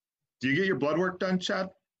 Do you get your blood work done, Chad?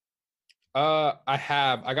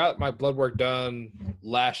 I got my blood work done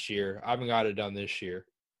last year. I haven't got it done this year.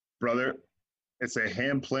 Brother, it's a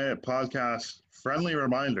Ham Planet podcast friendly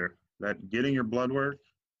reminder that getting your blood work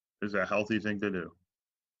is a healthy thing to do.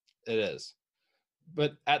 It is.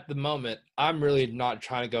 But at the moment, I'm really not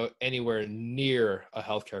trying to go anywhere near a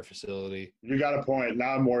healthcare facility. You got a point.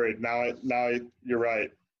 Now I'm worried. Now you're right.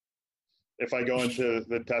 If I go into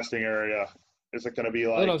the testing area, is it going to be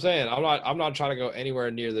like? That's what I'm saying. I'm not trying to go anywhere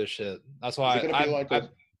near this shit. That's why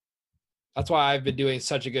that's why I've been doing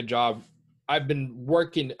such a good job. I've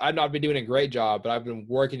not been doing a great job, but I've been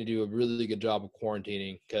working to do a really good job of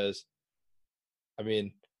quarantining because, I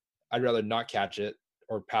mean, I'd rather not catch it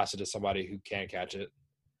or pass it to somebody who can catch it.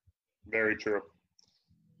 Very true.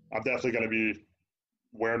 I'm definitely going to be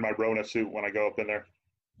wearing my Rona suit when I go up in there.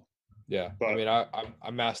 Yeah, but I mean,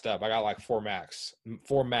 I'm masked up. I got like 4 masks.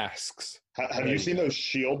 Have you seen those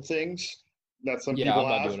shield things that some people have? Yeah,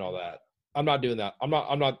 I'm not doing all that. I'm not doing that. I'm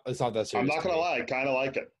not. It's not that serious. I'm not gonna lie. I kind of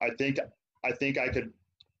like it. I think I could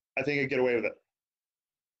get away with it.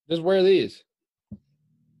 Just wear these.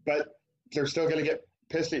 But they're still gonna get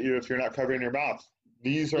pissed at you if you're not covering your mouth.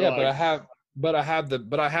 These are but I have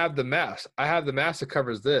the mask. I have the mask that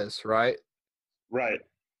covers this, right? Right.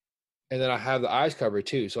 And then I have the eyes covered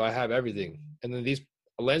too, so I have everything. And then these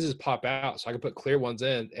lenses pop out, so I can put clear ones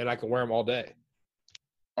in, and I can wear them all day.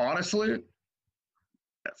 Honestly,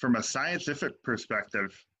 from a scientific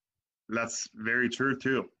perspective, that's very true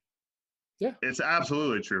too. Yeah, it's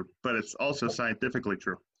absolutely true, but it's also scientifically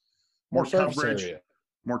true. More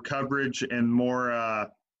coverage, and more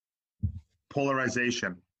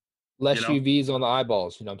polarization. Less UVs on the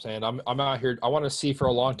eyeballs. You know what I'm saying? I'm out here. I want to see for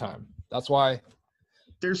a long time. That's why.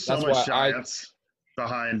 There's so much science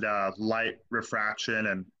behind light refraction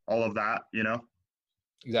and all of that,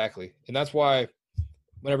 Exactly. And that's why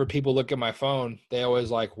whenever people look at my phone, they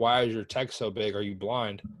always like, why is your text so big? Are you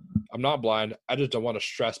blind? I'm not blind. I just don't want to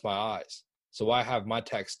stress my eyes. So I have my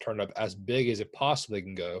text turned up as big as it possibly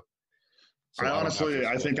can go. So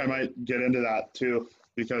I think I might get into that too,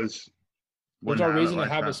 because there's no reason to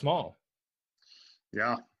have it small.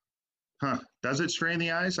 Yeah. Huh. Does it strain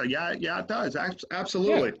the eyes? Yeah, it does.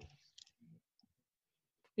 Absolutely. Yeah.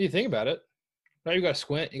 You think about it. Now you got to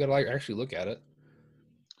squint. You got to actually look at it.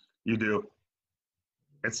 You do.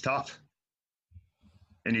 It's tough.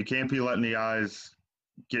 And you can't be letting the eyes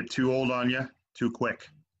get too old on you too quick.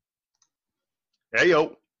 Hey,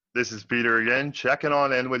 yo. This is Peter again, checking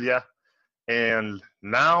on in with you. And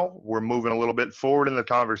now we're moving a little bit forward in the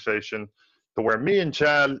conversation to where me and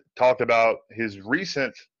Chad talked about his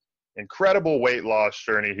recent incredible weight loss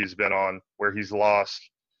journey he's been on, where he's lost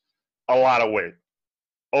a lot of weight,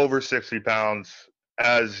 over 60 pounds,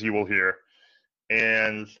 as you will hear.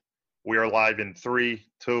 And we are live in 3,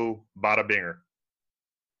 2, bada binger.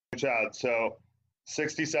 Chad, so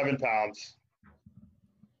 67 pounds.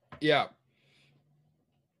 Yeah.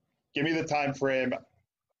 Give me the time frame.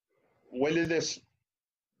 When did this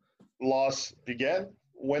loss begin?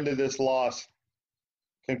 When did this loss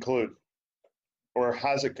conclude? Or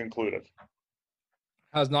has it concluded?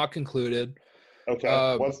 Has not concluded.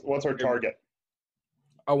 Okay. What's our target?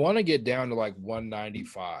 I want to get down to like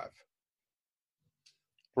 195.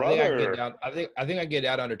 Brother, I think I get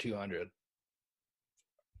down under 200.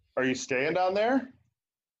 Are you staying down there?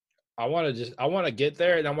 I want to get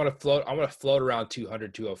there, and I want to float around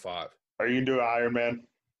 200, 205. Are you doing Ironman?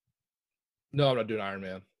 No, I'm not doing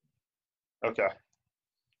Ironman. Okay.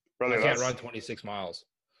 Brother, I can't run 26 miles.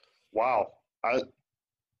 Wow.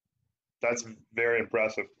 That's very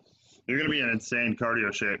impressive. You're going to be in insane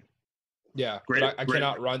cardio shape. Yeah, but I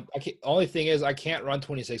cannot run. Only thing is I can't run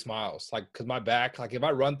 26 miles. Because my back, if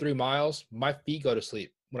I run 3 miles, my feet go to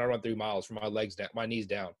sleep when I run 3 miles from my legs down, my knees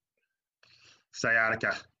down.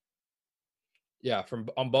 Sciatica. Yeah,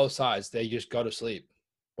 on both sides, they just go to sleep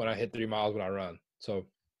when I hit 3 miles when I run. So,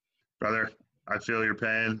 brother, I feel your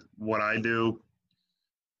pain. What I do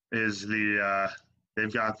is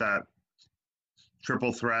they've got that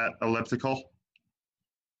triple threat elliptical.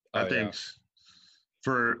 That thing's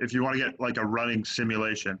for if you want to get like a running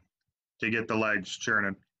simulation to get the legs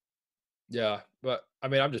churning. Yeah, but I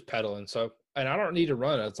mean, I'm just pedaling. So, and I don't need to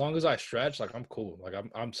run. As long as I stretch, I'm cool.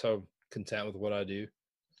 I'm so content with what I do.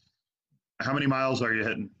 How many miles are you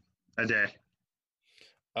hitting a day?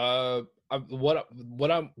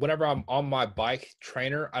 Whenever I'm on my bike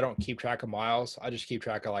trainer, I don't keep track of miles. I just keep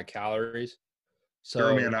track of calories. So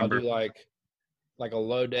throw me a number. like a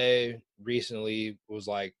low day recently was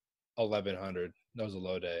like 1,100. That was a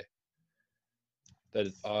low day.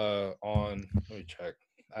 That on let me check.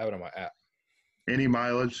 I have it on my app. Any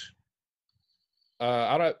mileage?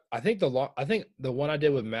 I think the one I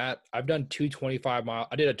did with Matt, I've done 225 mile.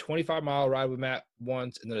 I did a 25-mile ride with Matt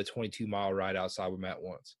once, and then a 22-mile ride outside with Matt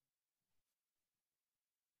once.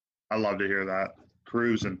 I love to hear that.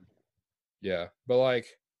 Cruising. Yeah, but like,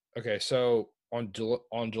 okay, so on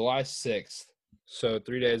July 6th, so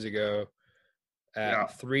 3 days ago,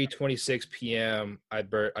 at 3:26 p.m., I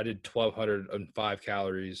did 1,205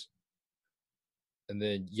 calories, and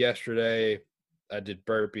then yesterday I did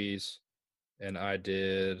burpees, and I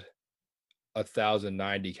did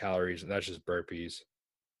 1,090 calories, and that's just burpees.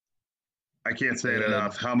 I can't say it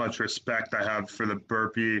enough how much respect I have for the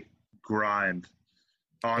burpee grind.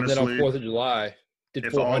 Honestly, and then on 4th of July,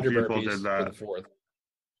 did 400 burpees did that, for the 4th.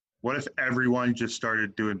 What if everyone just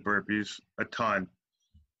started doing burpees a ton?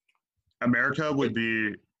 America would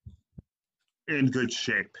be in good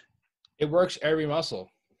shape. It works every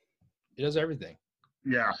muscle. It does everything.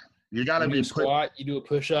 Yeah. You got to be squat, you do a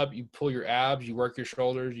push-up, you pull your abs, you work your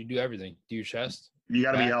shoulders, you do everything. Do your chest. You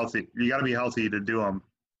got to be healthy. You got to be healthy to do them.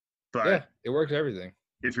 But yeah, it works everything.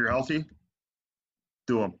 If you're healthy,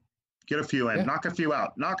 do them. Get a few in. Yeah. Knock a few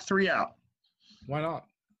out. Knock 3 out. Why not?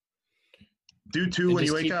 Do 2 when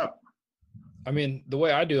you wake up. I mean, the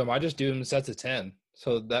way I do them, I just do them in sets of 10.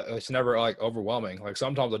 So that it's never like overwhelming. Like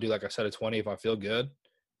sometimes I'll do like a set of 20 if I feel good,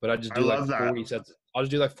 but I just do like 40 sets. I'll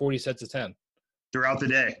just do like 40 sets of 10 throughout the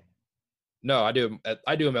day. No, I do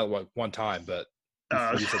them at one time, but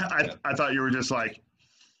I thought you were just like,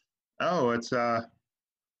 oh, it's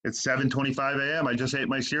 7:25 a.m. I just ate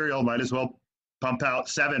my cereal. Might as well pump out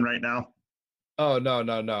 7 right now. Oh no!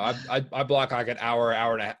 I block like an hour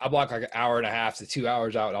and a half. I block like an hour and a half to 2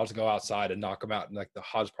 hours out. And I'll just go outside and knock them out in like the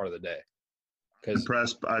hottest part of the day.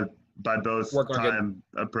 Impressed by both time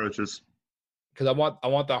approaches. Because I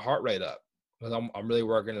want the heart rate up. Because I'm really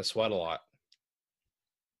working to sweat a lot.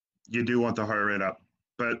 You do want the heart rate up,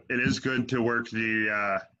 but it is good to work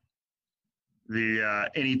the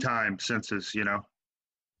anytime senses, you know,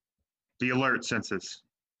 the alert senses.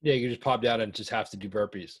 Yeah, you just pop down and just have to do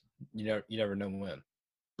burpees. You never know when.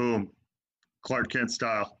 Boom, Clark Kent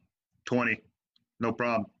style, 20, no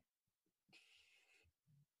problem.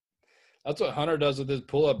 That's what Hunter does with his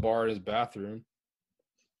pull-up bar in his bathroom.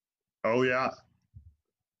 Oh yeah,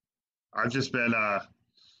 I've just been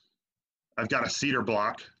I've got a cedar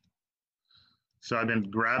block. So I've been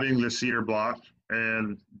grabbing the cedar block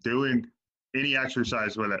and doing any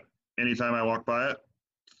exercise with it. Anytime I walk by it,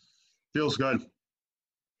 feels good.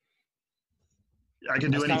 I can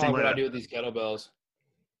do anything with it. That's what I do with these kettlebells.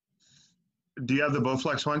 Do you have the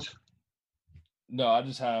Bowflex ones? No, I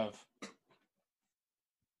just have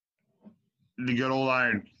the good old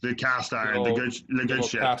iron, the cast iron, the good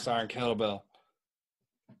shit. Cast iron kettlebell.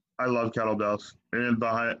 I love kettlebells,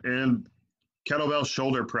 and kettlebell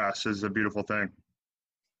shoulder press is a beautiful thing.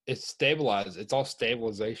 It's stabilized. It's all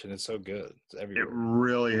stabilization. It's so good. It's everywhere. It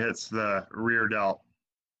really hits the rear delt.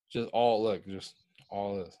 Just all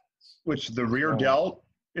this. Which the rear delt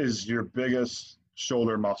is your biggest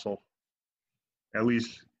shoulder muscle. At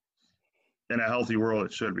least in a healthy world,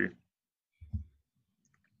 it should be.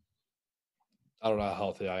 I don't know how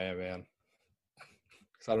healthy I am, man.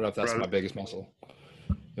 Because I don't know if that's my biggest muscle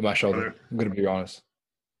in my shoulder. Brother, I'm going to be honest.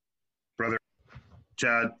 Brother,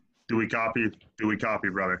 Chad, do we copy? Do we copy,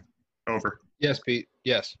 brother? Over. Yes, Pete.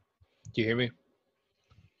 Yes. Do you hear me?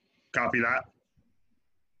 Copy that?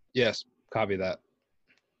 Yes. Copy that.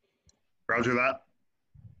 Roger that?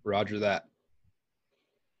 Roger that.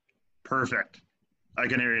 Perfect. I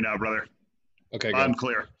can hear you now, brother. Okay, good. I'm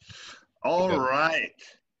clear. All right.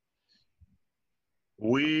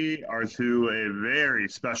 We are to a very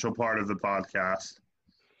special part of the podcast.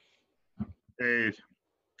 A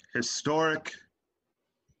historic,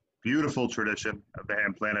 beautiful tradition of the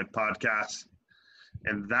Ham Planet podcast.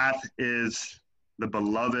 And that is the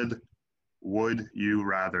beloved Would You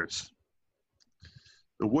Rathers.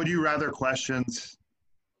 The Would You Rather questions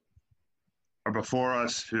are before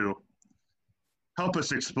us to help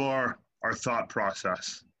us explore our thought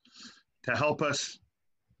process, to help us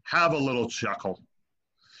have a little chuckle,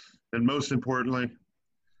 and most importantly,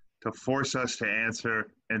 to force us to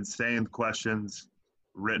answer insane questions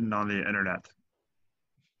written on the internet.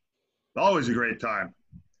 Always a great time.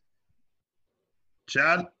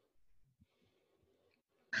 Chad,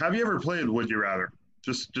 have you ever played Would You Rather?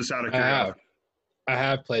 Just out of curiosity. I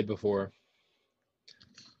have played before.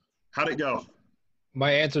 How'd it go?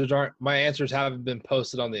 My answers haven't been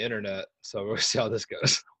posted on the internet, so we'll see how this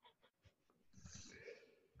goes.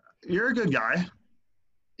 You're a good guy.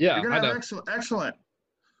 Yeah, You're I gonna have know. excellent.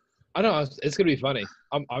 I know. It's gonna be funny.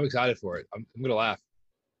 I'm excited for it. I'm gonna laugh.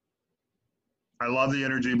 I love the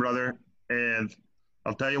energy, brother. And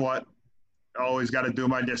I'll tell you what, I always got to do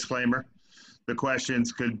my disclaimer. The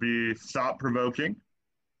questions could be thought provoking,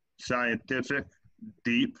 scientific,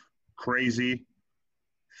 deep, crazy,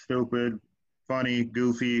 stupid, funny,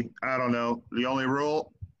 goofy. I don't know. The only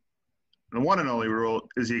rule, the one and only rule,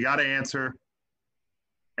 is you got to answer,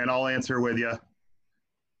 and I'll answer with you.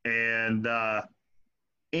 And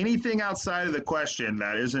anything outside of the question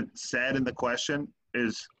that isn't said in the question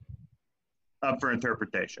is up for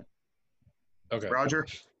interpretation. Okay. Roger?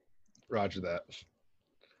 Roger that.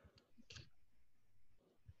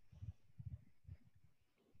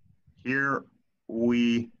 Here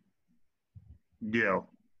we go.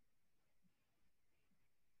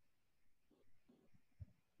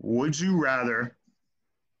 Would you rather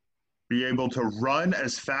be able to run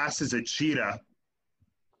as fast as a cheetah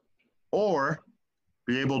or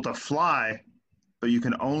be able to fly, but you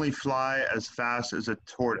can only fly as fast as a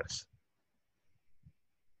tortoise?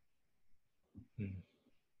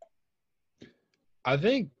 I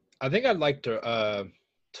think I'd like to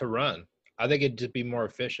run. I think it'd just be more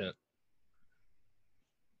efficient.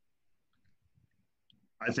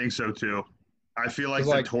 I think so too. I feel like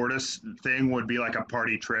 'Cause, the tortoise thing would be like a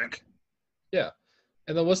party trick. Yeah.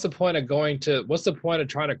 And then what's the point of trying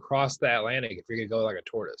to cross the Atlantic if you're gonna go like a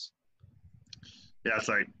tortoise? Yeah, it's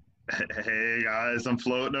like, hey guys, I'm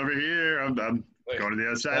floating over here. I'm going to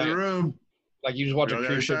the other side of the room. Like you just watch a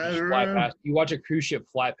cruise ship just fly past. You watch a cruise ship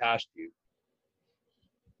fly past you.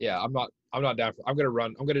 Yeah, I'm not down for. I'm gonna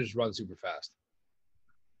run. I'm gonna just run super fast.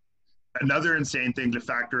 Another insane thing to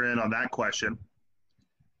factor in on that question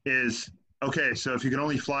is, okay, so if you can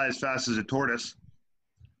only fly as fast as a tortoise,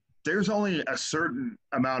 there's only a certain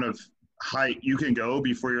amount of height you can go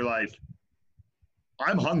before you're like,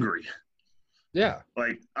 I'm hungry. Yeah.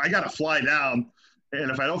 Like, I got to fly down. And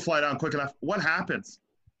if I don't fly down quick enough, what happens?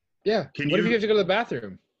 Yeah. What if you have to go to the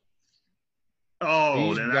bathroom?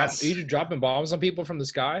 Oh, are you just dropping bombs on people from the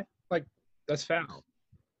sky? Like, that's foul.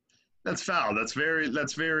 That's foul. That's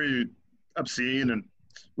very obscene, and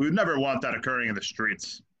we would never want that occurring in the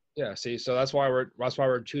streets. Yeah, see, so that's why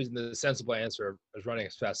we're choosing the sensible answer of running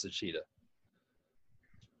as fast as a cheetah.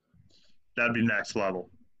 That'd be next level.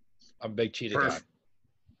 I'm a big cheetah guy.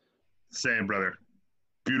 Same, brother.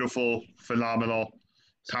 Beautiful, phenomenal,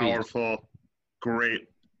 powerful, great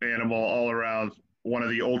animal all around. One of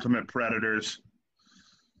the ultimate predators.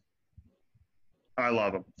 I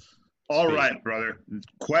love him. All right, brother.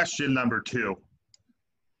 Question number 2.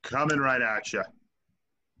 Coming right at you.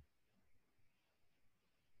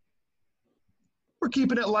 We're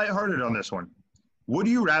keeping it lighthearted on this one. Would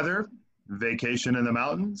you rather vacation in the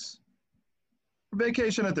mountains or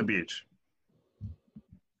vacation at the beach?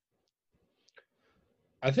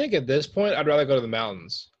 I think at this point, I'd rather go to the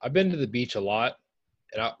mountains. I've been to the beach a lot,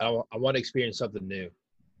 and I want to experience something new.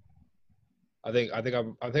 I think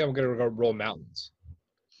I'm gonna go roll mountains.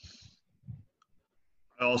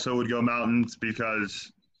 I also would go mountains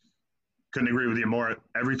because couldn't agree with you more.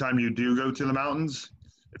 Every time you do go to the mountains,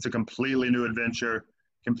 it's a completely new adventure,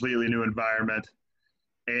 completely new environment,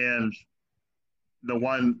 and the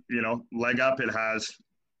one leg up it has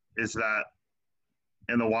is that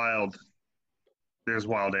in the wild, there's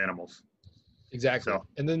wild animals. Exactly. So,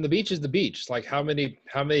 and then the beach is the beach. Like how many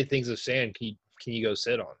things of sand can you go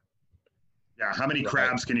sit on? Yeah, how many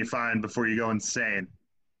crabs can you find before you go insane?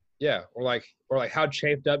 Yeah, or like how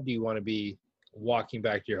chafed up do you want to be walking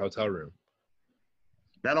back to your hotel room?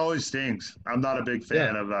 That always stings. I'm not a big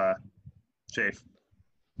fan of chafe.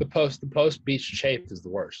 The post beach chafe is the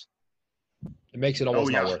worst. It makes it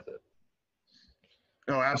almost not worth it.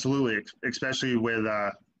 Oh, absolutely, especially with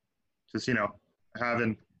just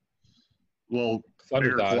having little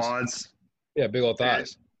bigger quads. Yeah, big old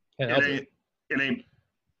thighs. It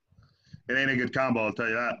ain't a good combo, I'll tell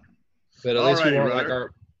you that. But at least we weren't like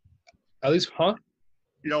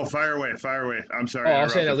fire away. I'm sorry. Oh, I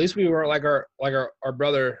was saying at least we weren't like our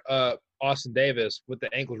brother Austin Davis with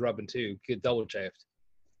the ankles rubbing too, get double chafed.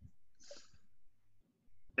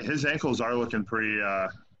 His ankles are looking pretty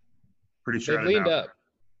shredded.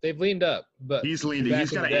 They've leaned up, but he's leaned.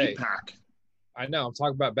 He's got an 8-pack. I know. I'm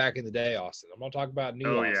talking about back in the day, Austin. I'm not talking about new.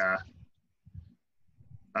 Oh Austin. Yeah.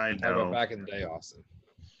 I know. Talking about back in the day, Austin.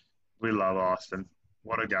 We love Austin.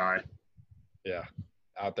 What a guy. Yeah,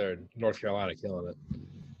 out there in North Carolina, killing it.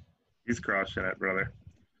 He's crushing it, brother.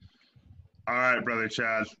 All right, brother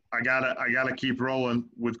Chad. I gotta keep rolling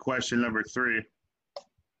with question number 3.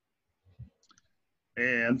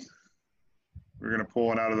 And we're gonna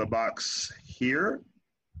pull it out of the box here.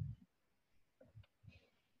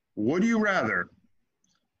 Would you rather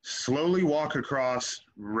slowly walk across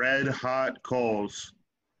red hot coals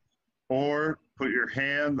or put your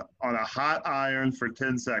hand on a hot iron for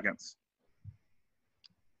 10 seconds?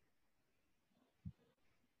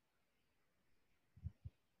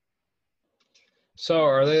 So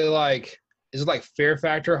are they like? Is it like Fear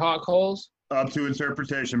Factor hot coals? Up to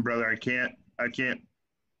interpretation, brother. I can't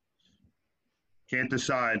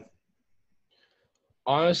decide.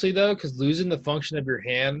 Honestly, though, because losing the function of your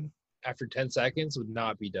hand after 10 seconds would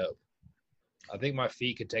not be dope. I think my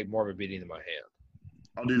feet could take more of a beating than my hand.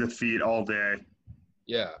 I'll do the feet all day.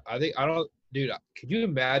 Yeah, dude, could you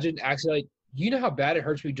imagine accidentally, you know how bad it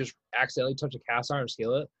hurts me just accidentally touch a cast iron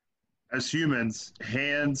skillet? As humans,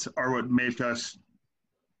 hands are what make us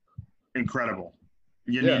incredible.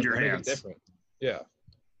 You need your they make it hands. different. Yeah.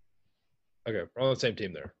 Okay, we're on the same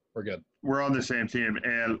team there. We're good. We're on the same team.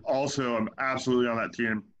 And also, I'm absolutely on that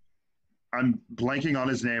team. I'm blanking on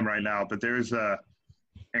his name right now, but there's a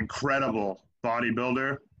incredible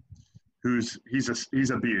bodybuilder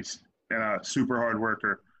he's a beast and a super hard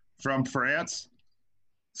worker from France.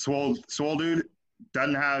 Swole dude,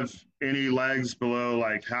 doesn't have any legs below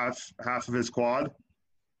like half of his quad.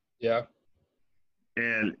 Yeah.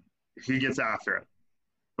 And he gets after it.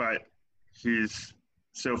 But he's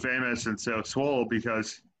so famous and so swole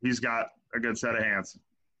because he's got a good set of hands.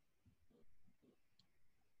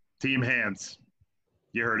 Team hands.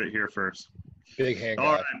 You heard it here first. Big hand guy.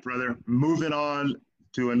 All right, brother. Moving on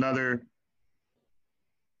to another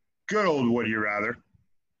good old would you rather.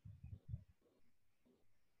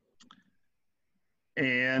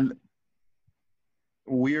 And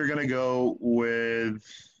we are going to go with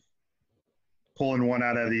pulling one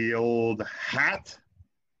out of the old hat.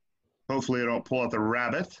 Hopefully I don't pull out the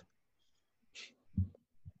rabbit.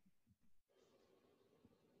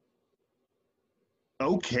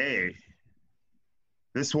 Okay.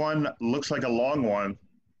 This one looks like a long one,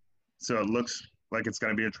 so it looks like it's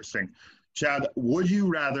going to be interesting. Chad, would you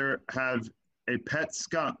rather have a pet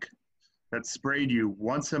skunk that sprayed you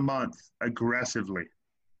once a month aggressively,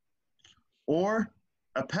 or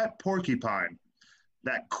a pet porcupine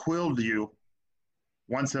that quilled you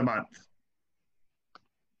once a month?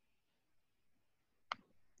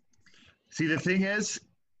 See, the thing is,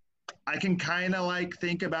 I can kind of like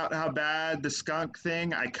think about how bad the skunk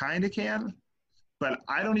thing, I kind of can, but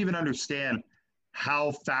I don't even understand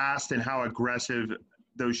how fast and how aggressive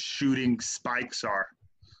those shooting spikes are.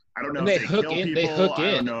 I don't know if they kill people. They hook in.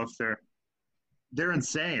 I don't know if they're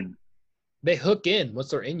insane. They hook in once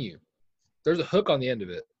they're in you. There's a hook on the end of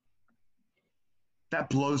it. That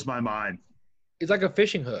blows my mind. It's like a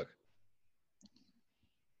fishing hook.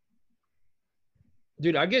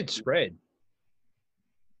 Dude, I get sprayed.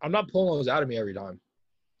 I'm not pulling those out of me every time.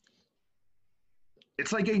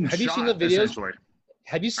 It's like getting Have shot, you seen the videos? essentially.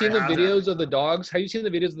 Have you seen the videos of the dogs? Have you seen the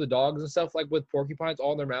videos of the dogs and stuff like with porcupines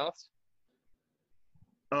all in their mouths?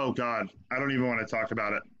 Oh God, I don't even want to talk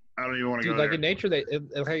about it. I don't even want to Dude, go like there. in nature,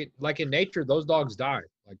 like in nature, those dogs die.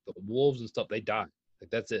 Like the wolves and stuff, they die. Like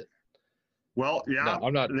that's it. Well, yeah, No,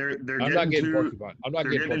 I'm not. They're I'm not getting porcupine. I'm not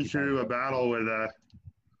they're getting getting porcupine. into a battle with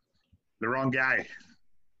the wrong guy.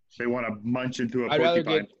 They want to munch into a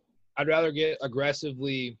porcupine. I'd rather get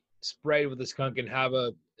aggressively sprayed with a skunk and have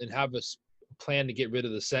a plan to get rid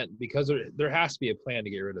of the scent, because there has to be a plan to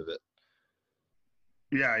get rid of it.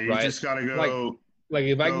 Yeah, you just gotta go. Like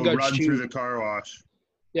if I can go run choose, through the car wash.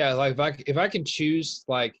 Yeah, like if I can choose,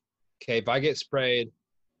 like, okay, if I get sprayed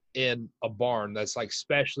in a barn that's like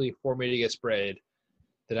specially for me to get sprayed,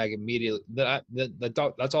 then I can immediately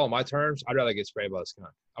that's all on my terms. I'd rather get sprayed by a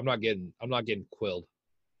skunk. I'm not getting quilled.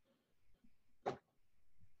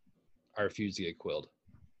 I refuse to get quilled,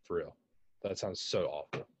 for real. That sounds so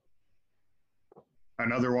awful.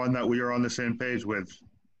 Another one that we are on the same page with.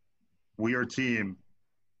 We are team.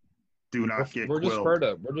 Do not get quilled.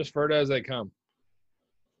 We're just Ferda as they come.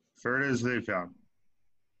 Ferda as they come.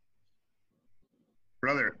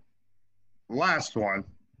 Brother, last one,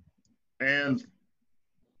 and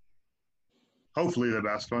hopefully the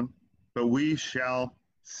best one, but we shall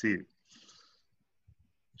see.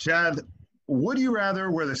 Chad, would you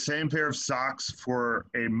rather wear the same pair of socks for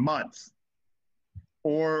a month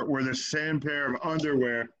or wear the same pair of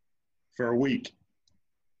underwear for a week?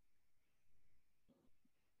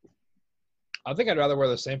 I think I'd rather wear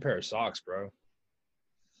the same pair of socks, bro.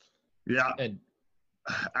 Yeah, and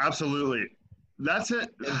absolutely. That's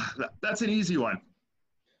it. That's an easy one.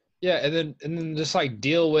 Yeah, and then just like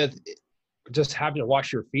deal with just having to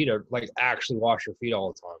wash your feet, or like actually wash your feet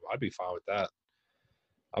all the time. I'd be fine with that.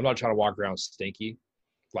 I'm not trying to walk around stinky,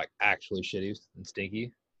 like actually shitty and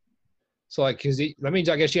stinky. So like, cause that means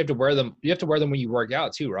I guess you have to wear them. You have to wear them when you work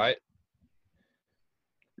out too, right?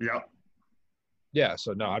 Yep. Yeah.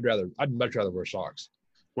 So no, I'd much rather wear socks.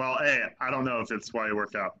 Well, hey, I don't know if it's why you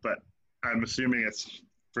work out, but I'm assuming it's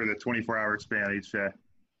for the 24-hour span each day.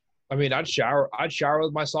 I mean, I'd shower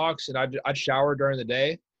with my socks, and I'd shower during the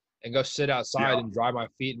day, and go sit outside and dry my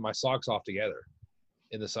feet and my socks off together,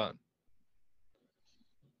 in the sun.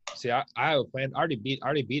 See, I have a plan. I already beat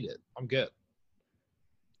it. I'm good.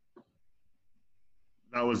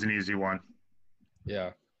 That was an easy one.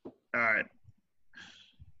 Yeah. All right.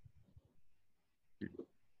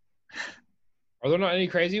 Are there not any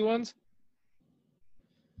crazy ones?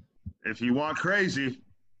 If you want crazy,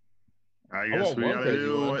 I guess we gotta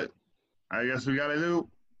do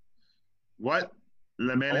what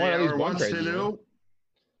Le Meilleur wants to do.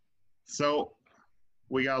 So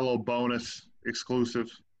we got a little bonus exclusive.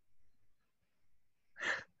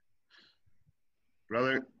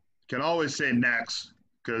 Brother, can always say next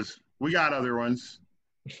because we got other ones.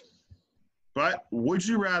 But would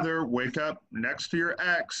you rather wake up next to your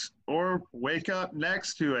ex or wake up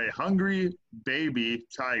next to a hungry baby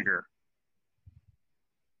tiger?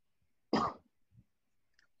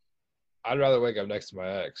 I'd rather wake up next to my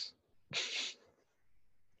ex.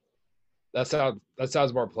 That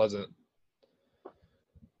sounds more pleasant.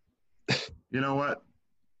 You know what?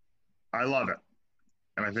 I love it.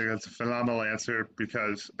 And I think that's a phenomenal answer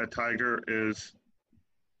because a tiger is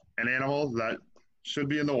an animal that should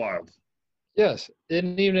be in the wild. Yes,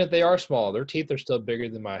 and even if they are small, their teeth are still bigger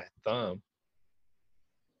than my thumb.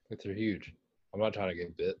 Like they're huge. I'm not trying to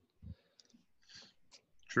get bit.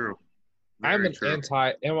 True. I am Very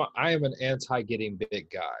an anti getting bit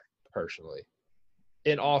guy, personally.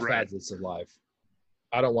 In all Right. facets of life.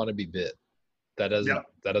 I don't want to be bit. That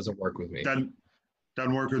doesn't work with me. Doesn't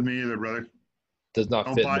work with me either, brother. Does not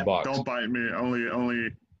fit in the box. Don't bite me. Only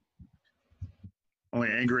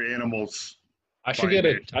angry animals. I should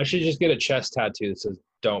just get a chest tattoo that says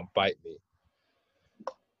 "Don't bite me,"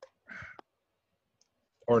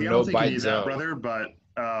 or See, I no don't think you bite need zone, that, brother. But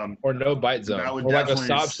or no bite zone, that would or like a definitely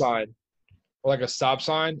stop sign, or like a stop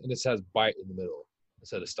sign, and it says "bite" in the middle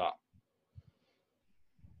instead of "stop."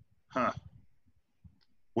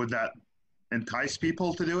 Would that entice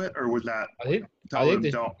people to do it, or would that tell I them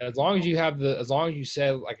think don't? as long as you say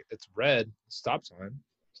like it's red, stop sign.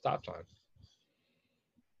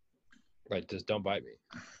 Like just don't bite me.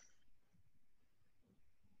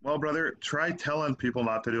 Well, brother, try telling people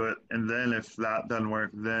not to do it, and then if that doesn't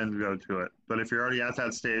work, then go to it. But if you're already at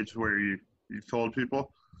that stage where you've told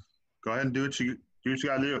people, go ahead and do what you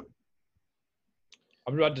gotta do.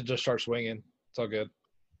 I'm about to just start swinging. It's all good.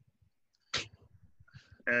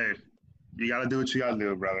 Hey, you gotta do what you gotta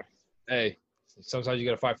do, brother. Hey, sometimes you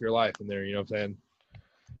got to fight for your life in there. You know what I'm saying?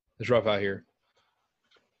 It's rough out here.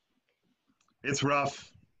 It's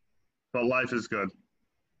rough, but life is good.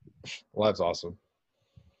 Life's awesome.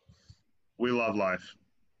 We love life.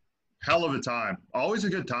 Hell of a time. Always a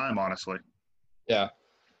good time, honestly. Yeah.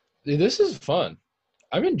 Dude, this is fun.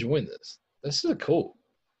 I'm enjoying this. This is cool.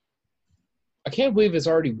 I can't believe it's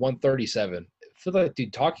already 1:37. I feel like,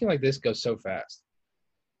 dude, talking like this goes so fast.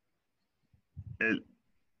 It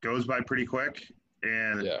goes by pretty quick,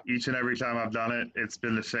 and each and every time I've done it, it's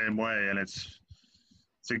been the same way, and it's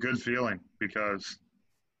a good feeling because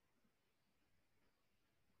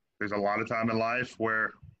there's a lot of time in life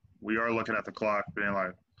where we are looking at the clock being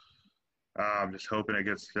like, I'm just hoping it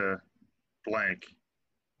gets to blank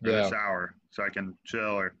in this hour so I can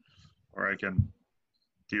chill or I can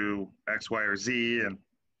do X, Y, or Z. And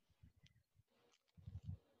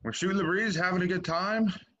we're shooting the breeze, having a good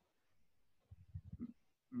time,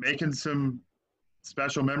 making some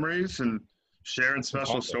special memories and sharing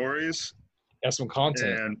special stories. Got some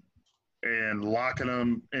content. And locking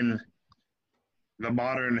them in the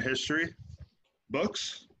modern history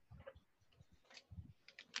books.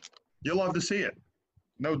 You'll love to see it.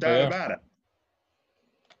 No doubt about it.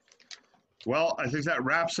 Well, I think that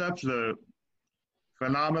wraps up the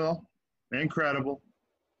phenomenal, incredible,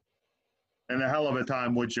 and a hell of a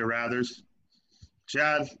time would you rathers.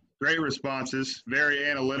 Chad, great responses, very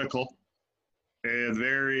analytical, and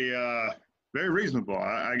very reasonable.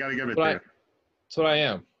 I got to give it to you. That's what I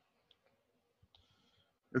am.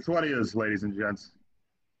 It's what he is, ladies and gents.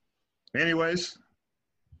 Anyways,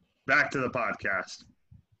 back to the podcast.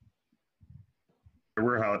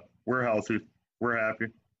 We're healthy. We're happy.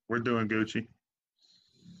 We're doing Gucci.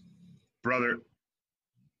 Brother,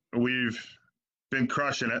 we've been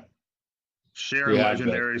crushing it, sharing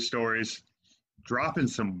legendary stories, dropping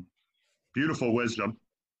some beautiful wisdom.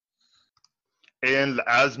 And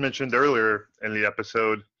as mentioned earlier in the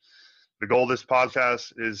episode, the goal of this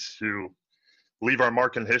podcast is to leave our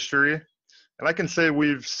mark in history. And I can say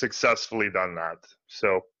we've successfully done that.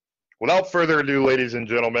 So without further ado, ladies and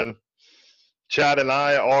gentlemen, Chad and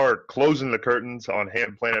I are closing the curtains on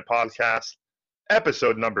Ham Planet Podcast,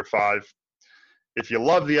 episode number 5. If you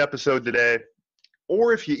love the episode today,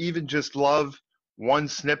 or if you even just love one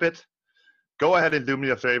snippet, go ahead and do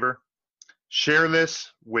me a favor. Share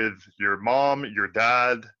this with your mom, your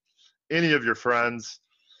dad, any of your friends,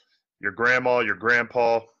 your grandma, your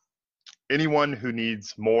grandpa, anyone who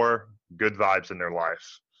needs more good vibes in their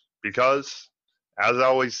life. Because, as I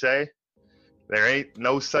always say, there ain't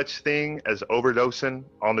no such thing as overdosing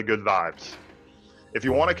on the good vibes. If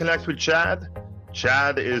you want to connect with Chad,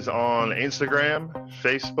 Chad is on Instagram,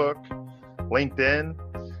 Facebook, LinkedIn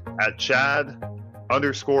at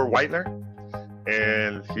Chad_Whitener.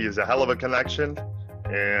 And he is a hell of a connection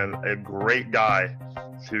and a great guy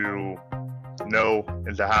to know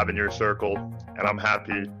and to have in your circle. And I'm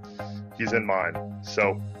happy he's in mine.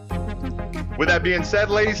 So with that being said,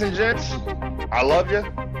 ladies and gents, I love you.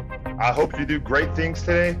 I hope you do great things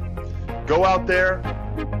today. Go out there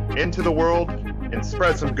into the world and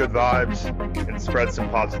spread some good vibes and spread some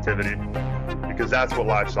positivity, because that's what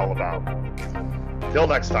life's all about. Till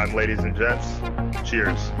next time, ladies and gents,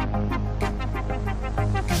 cheers.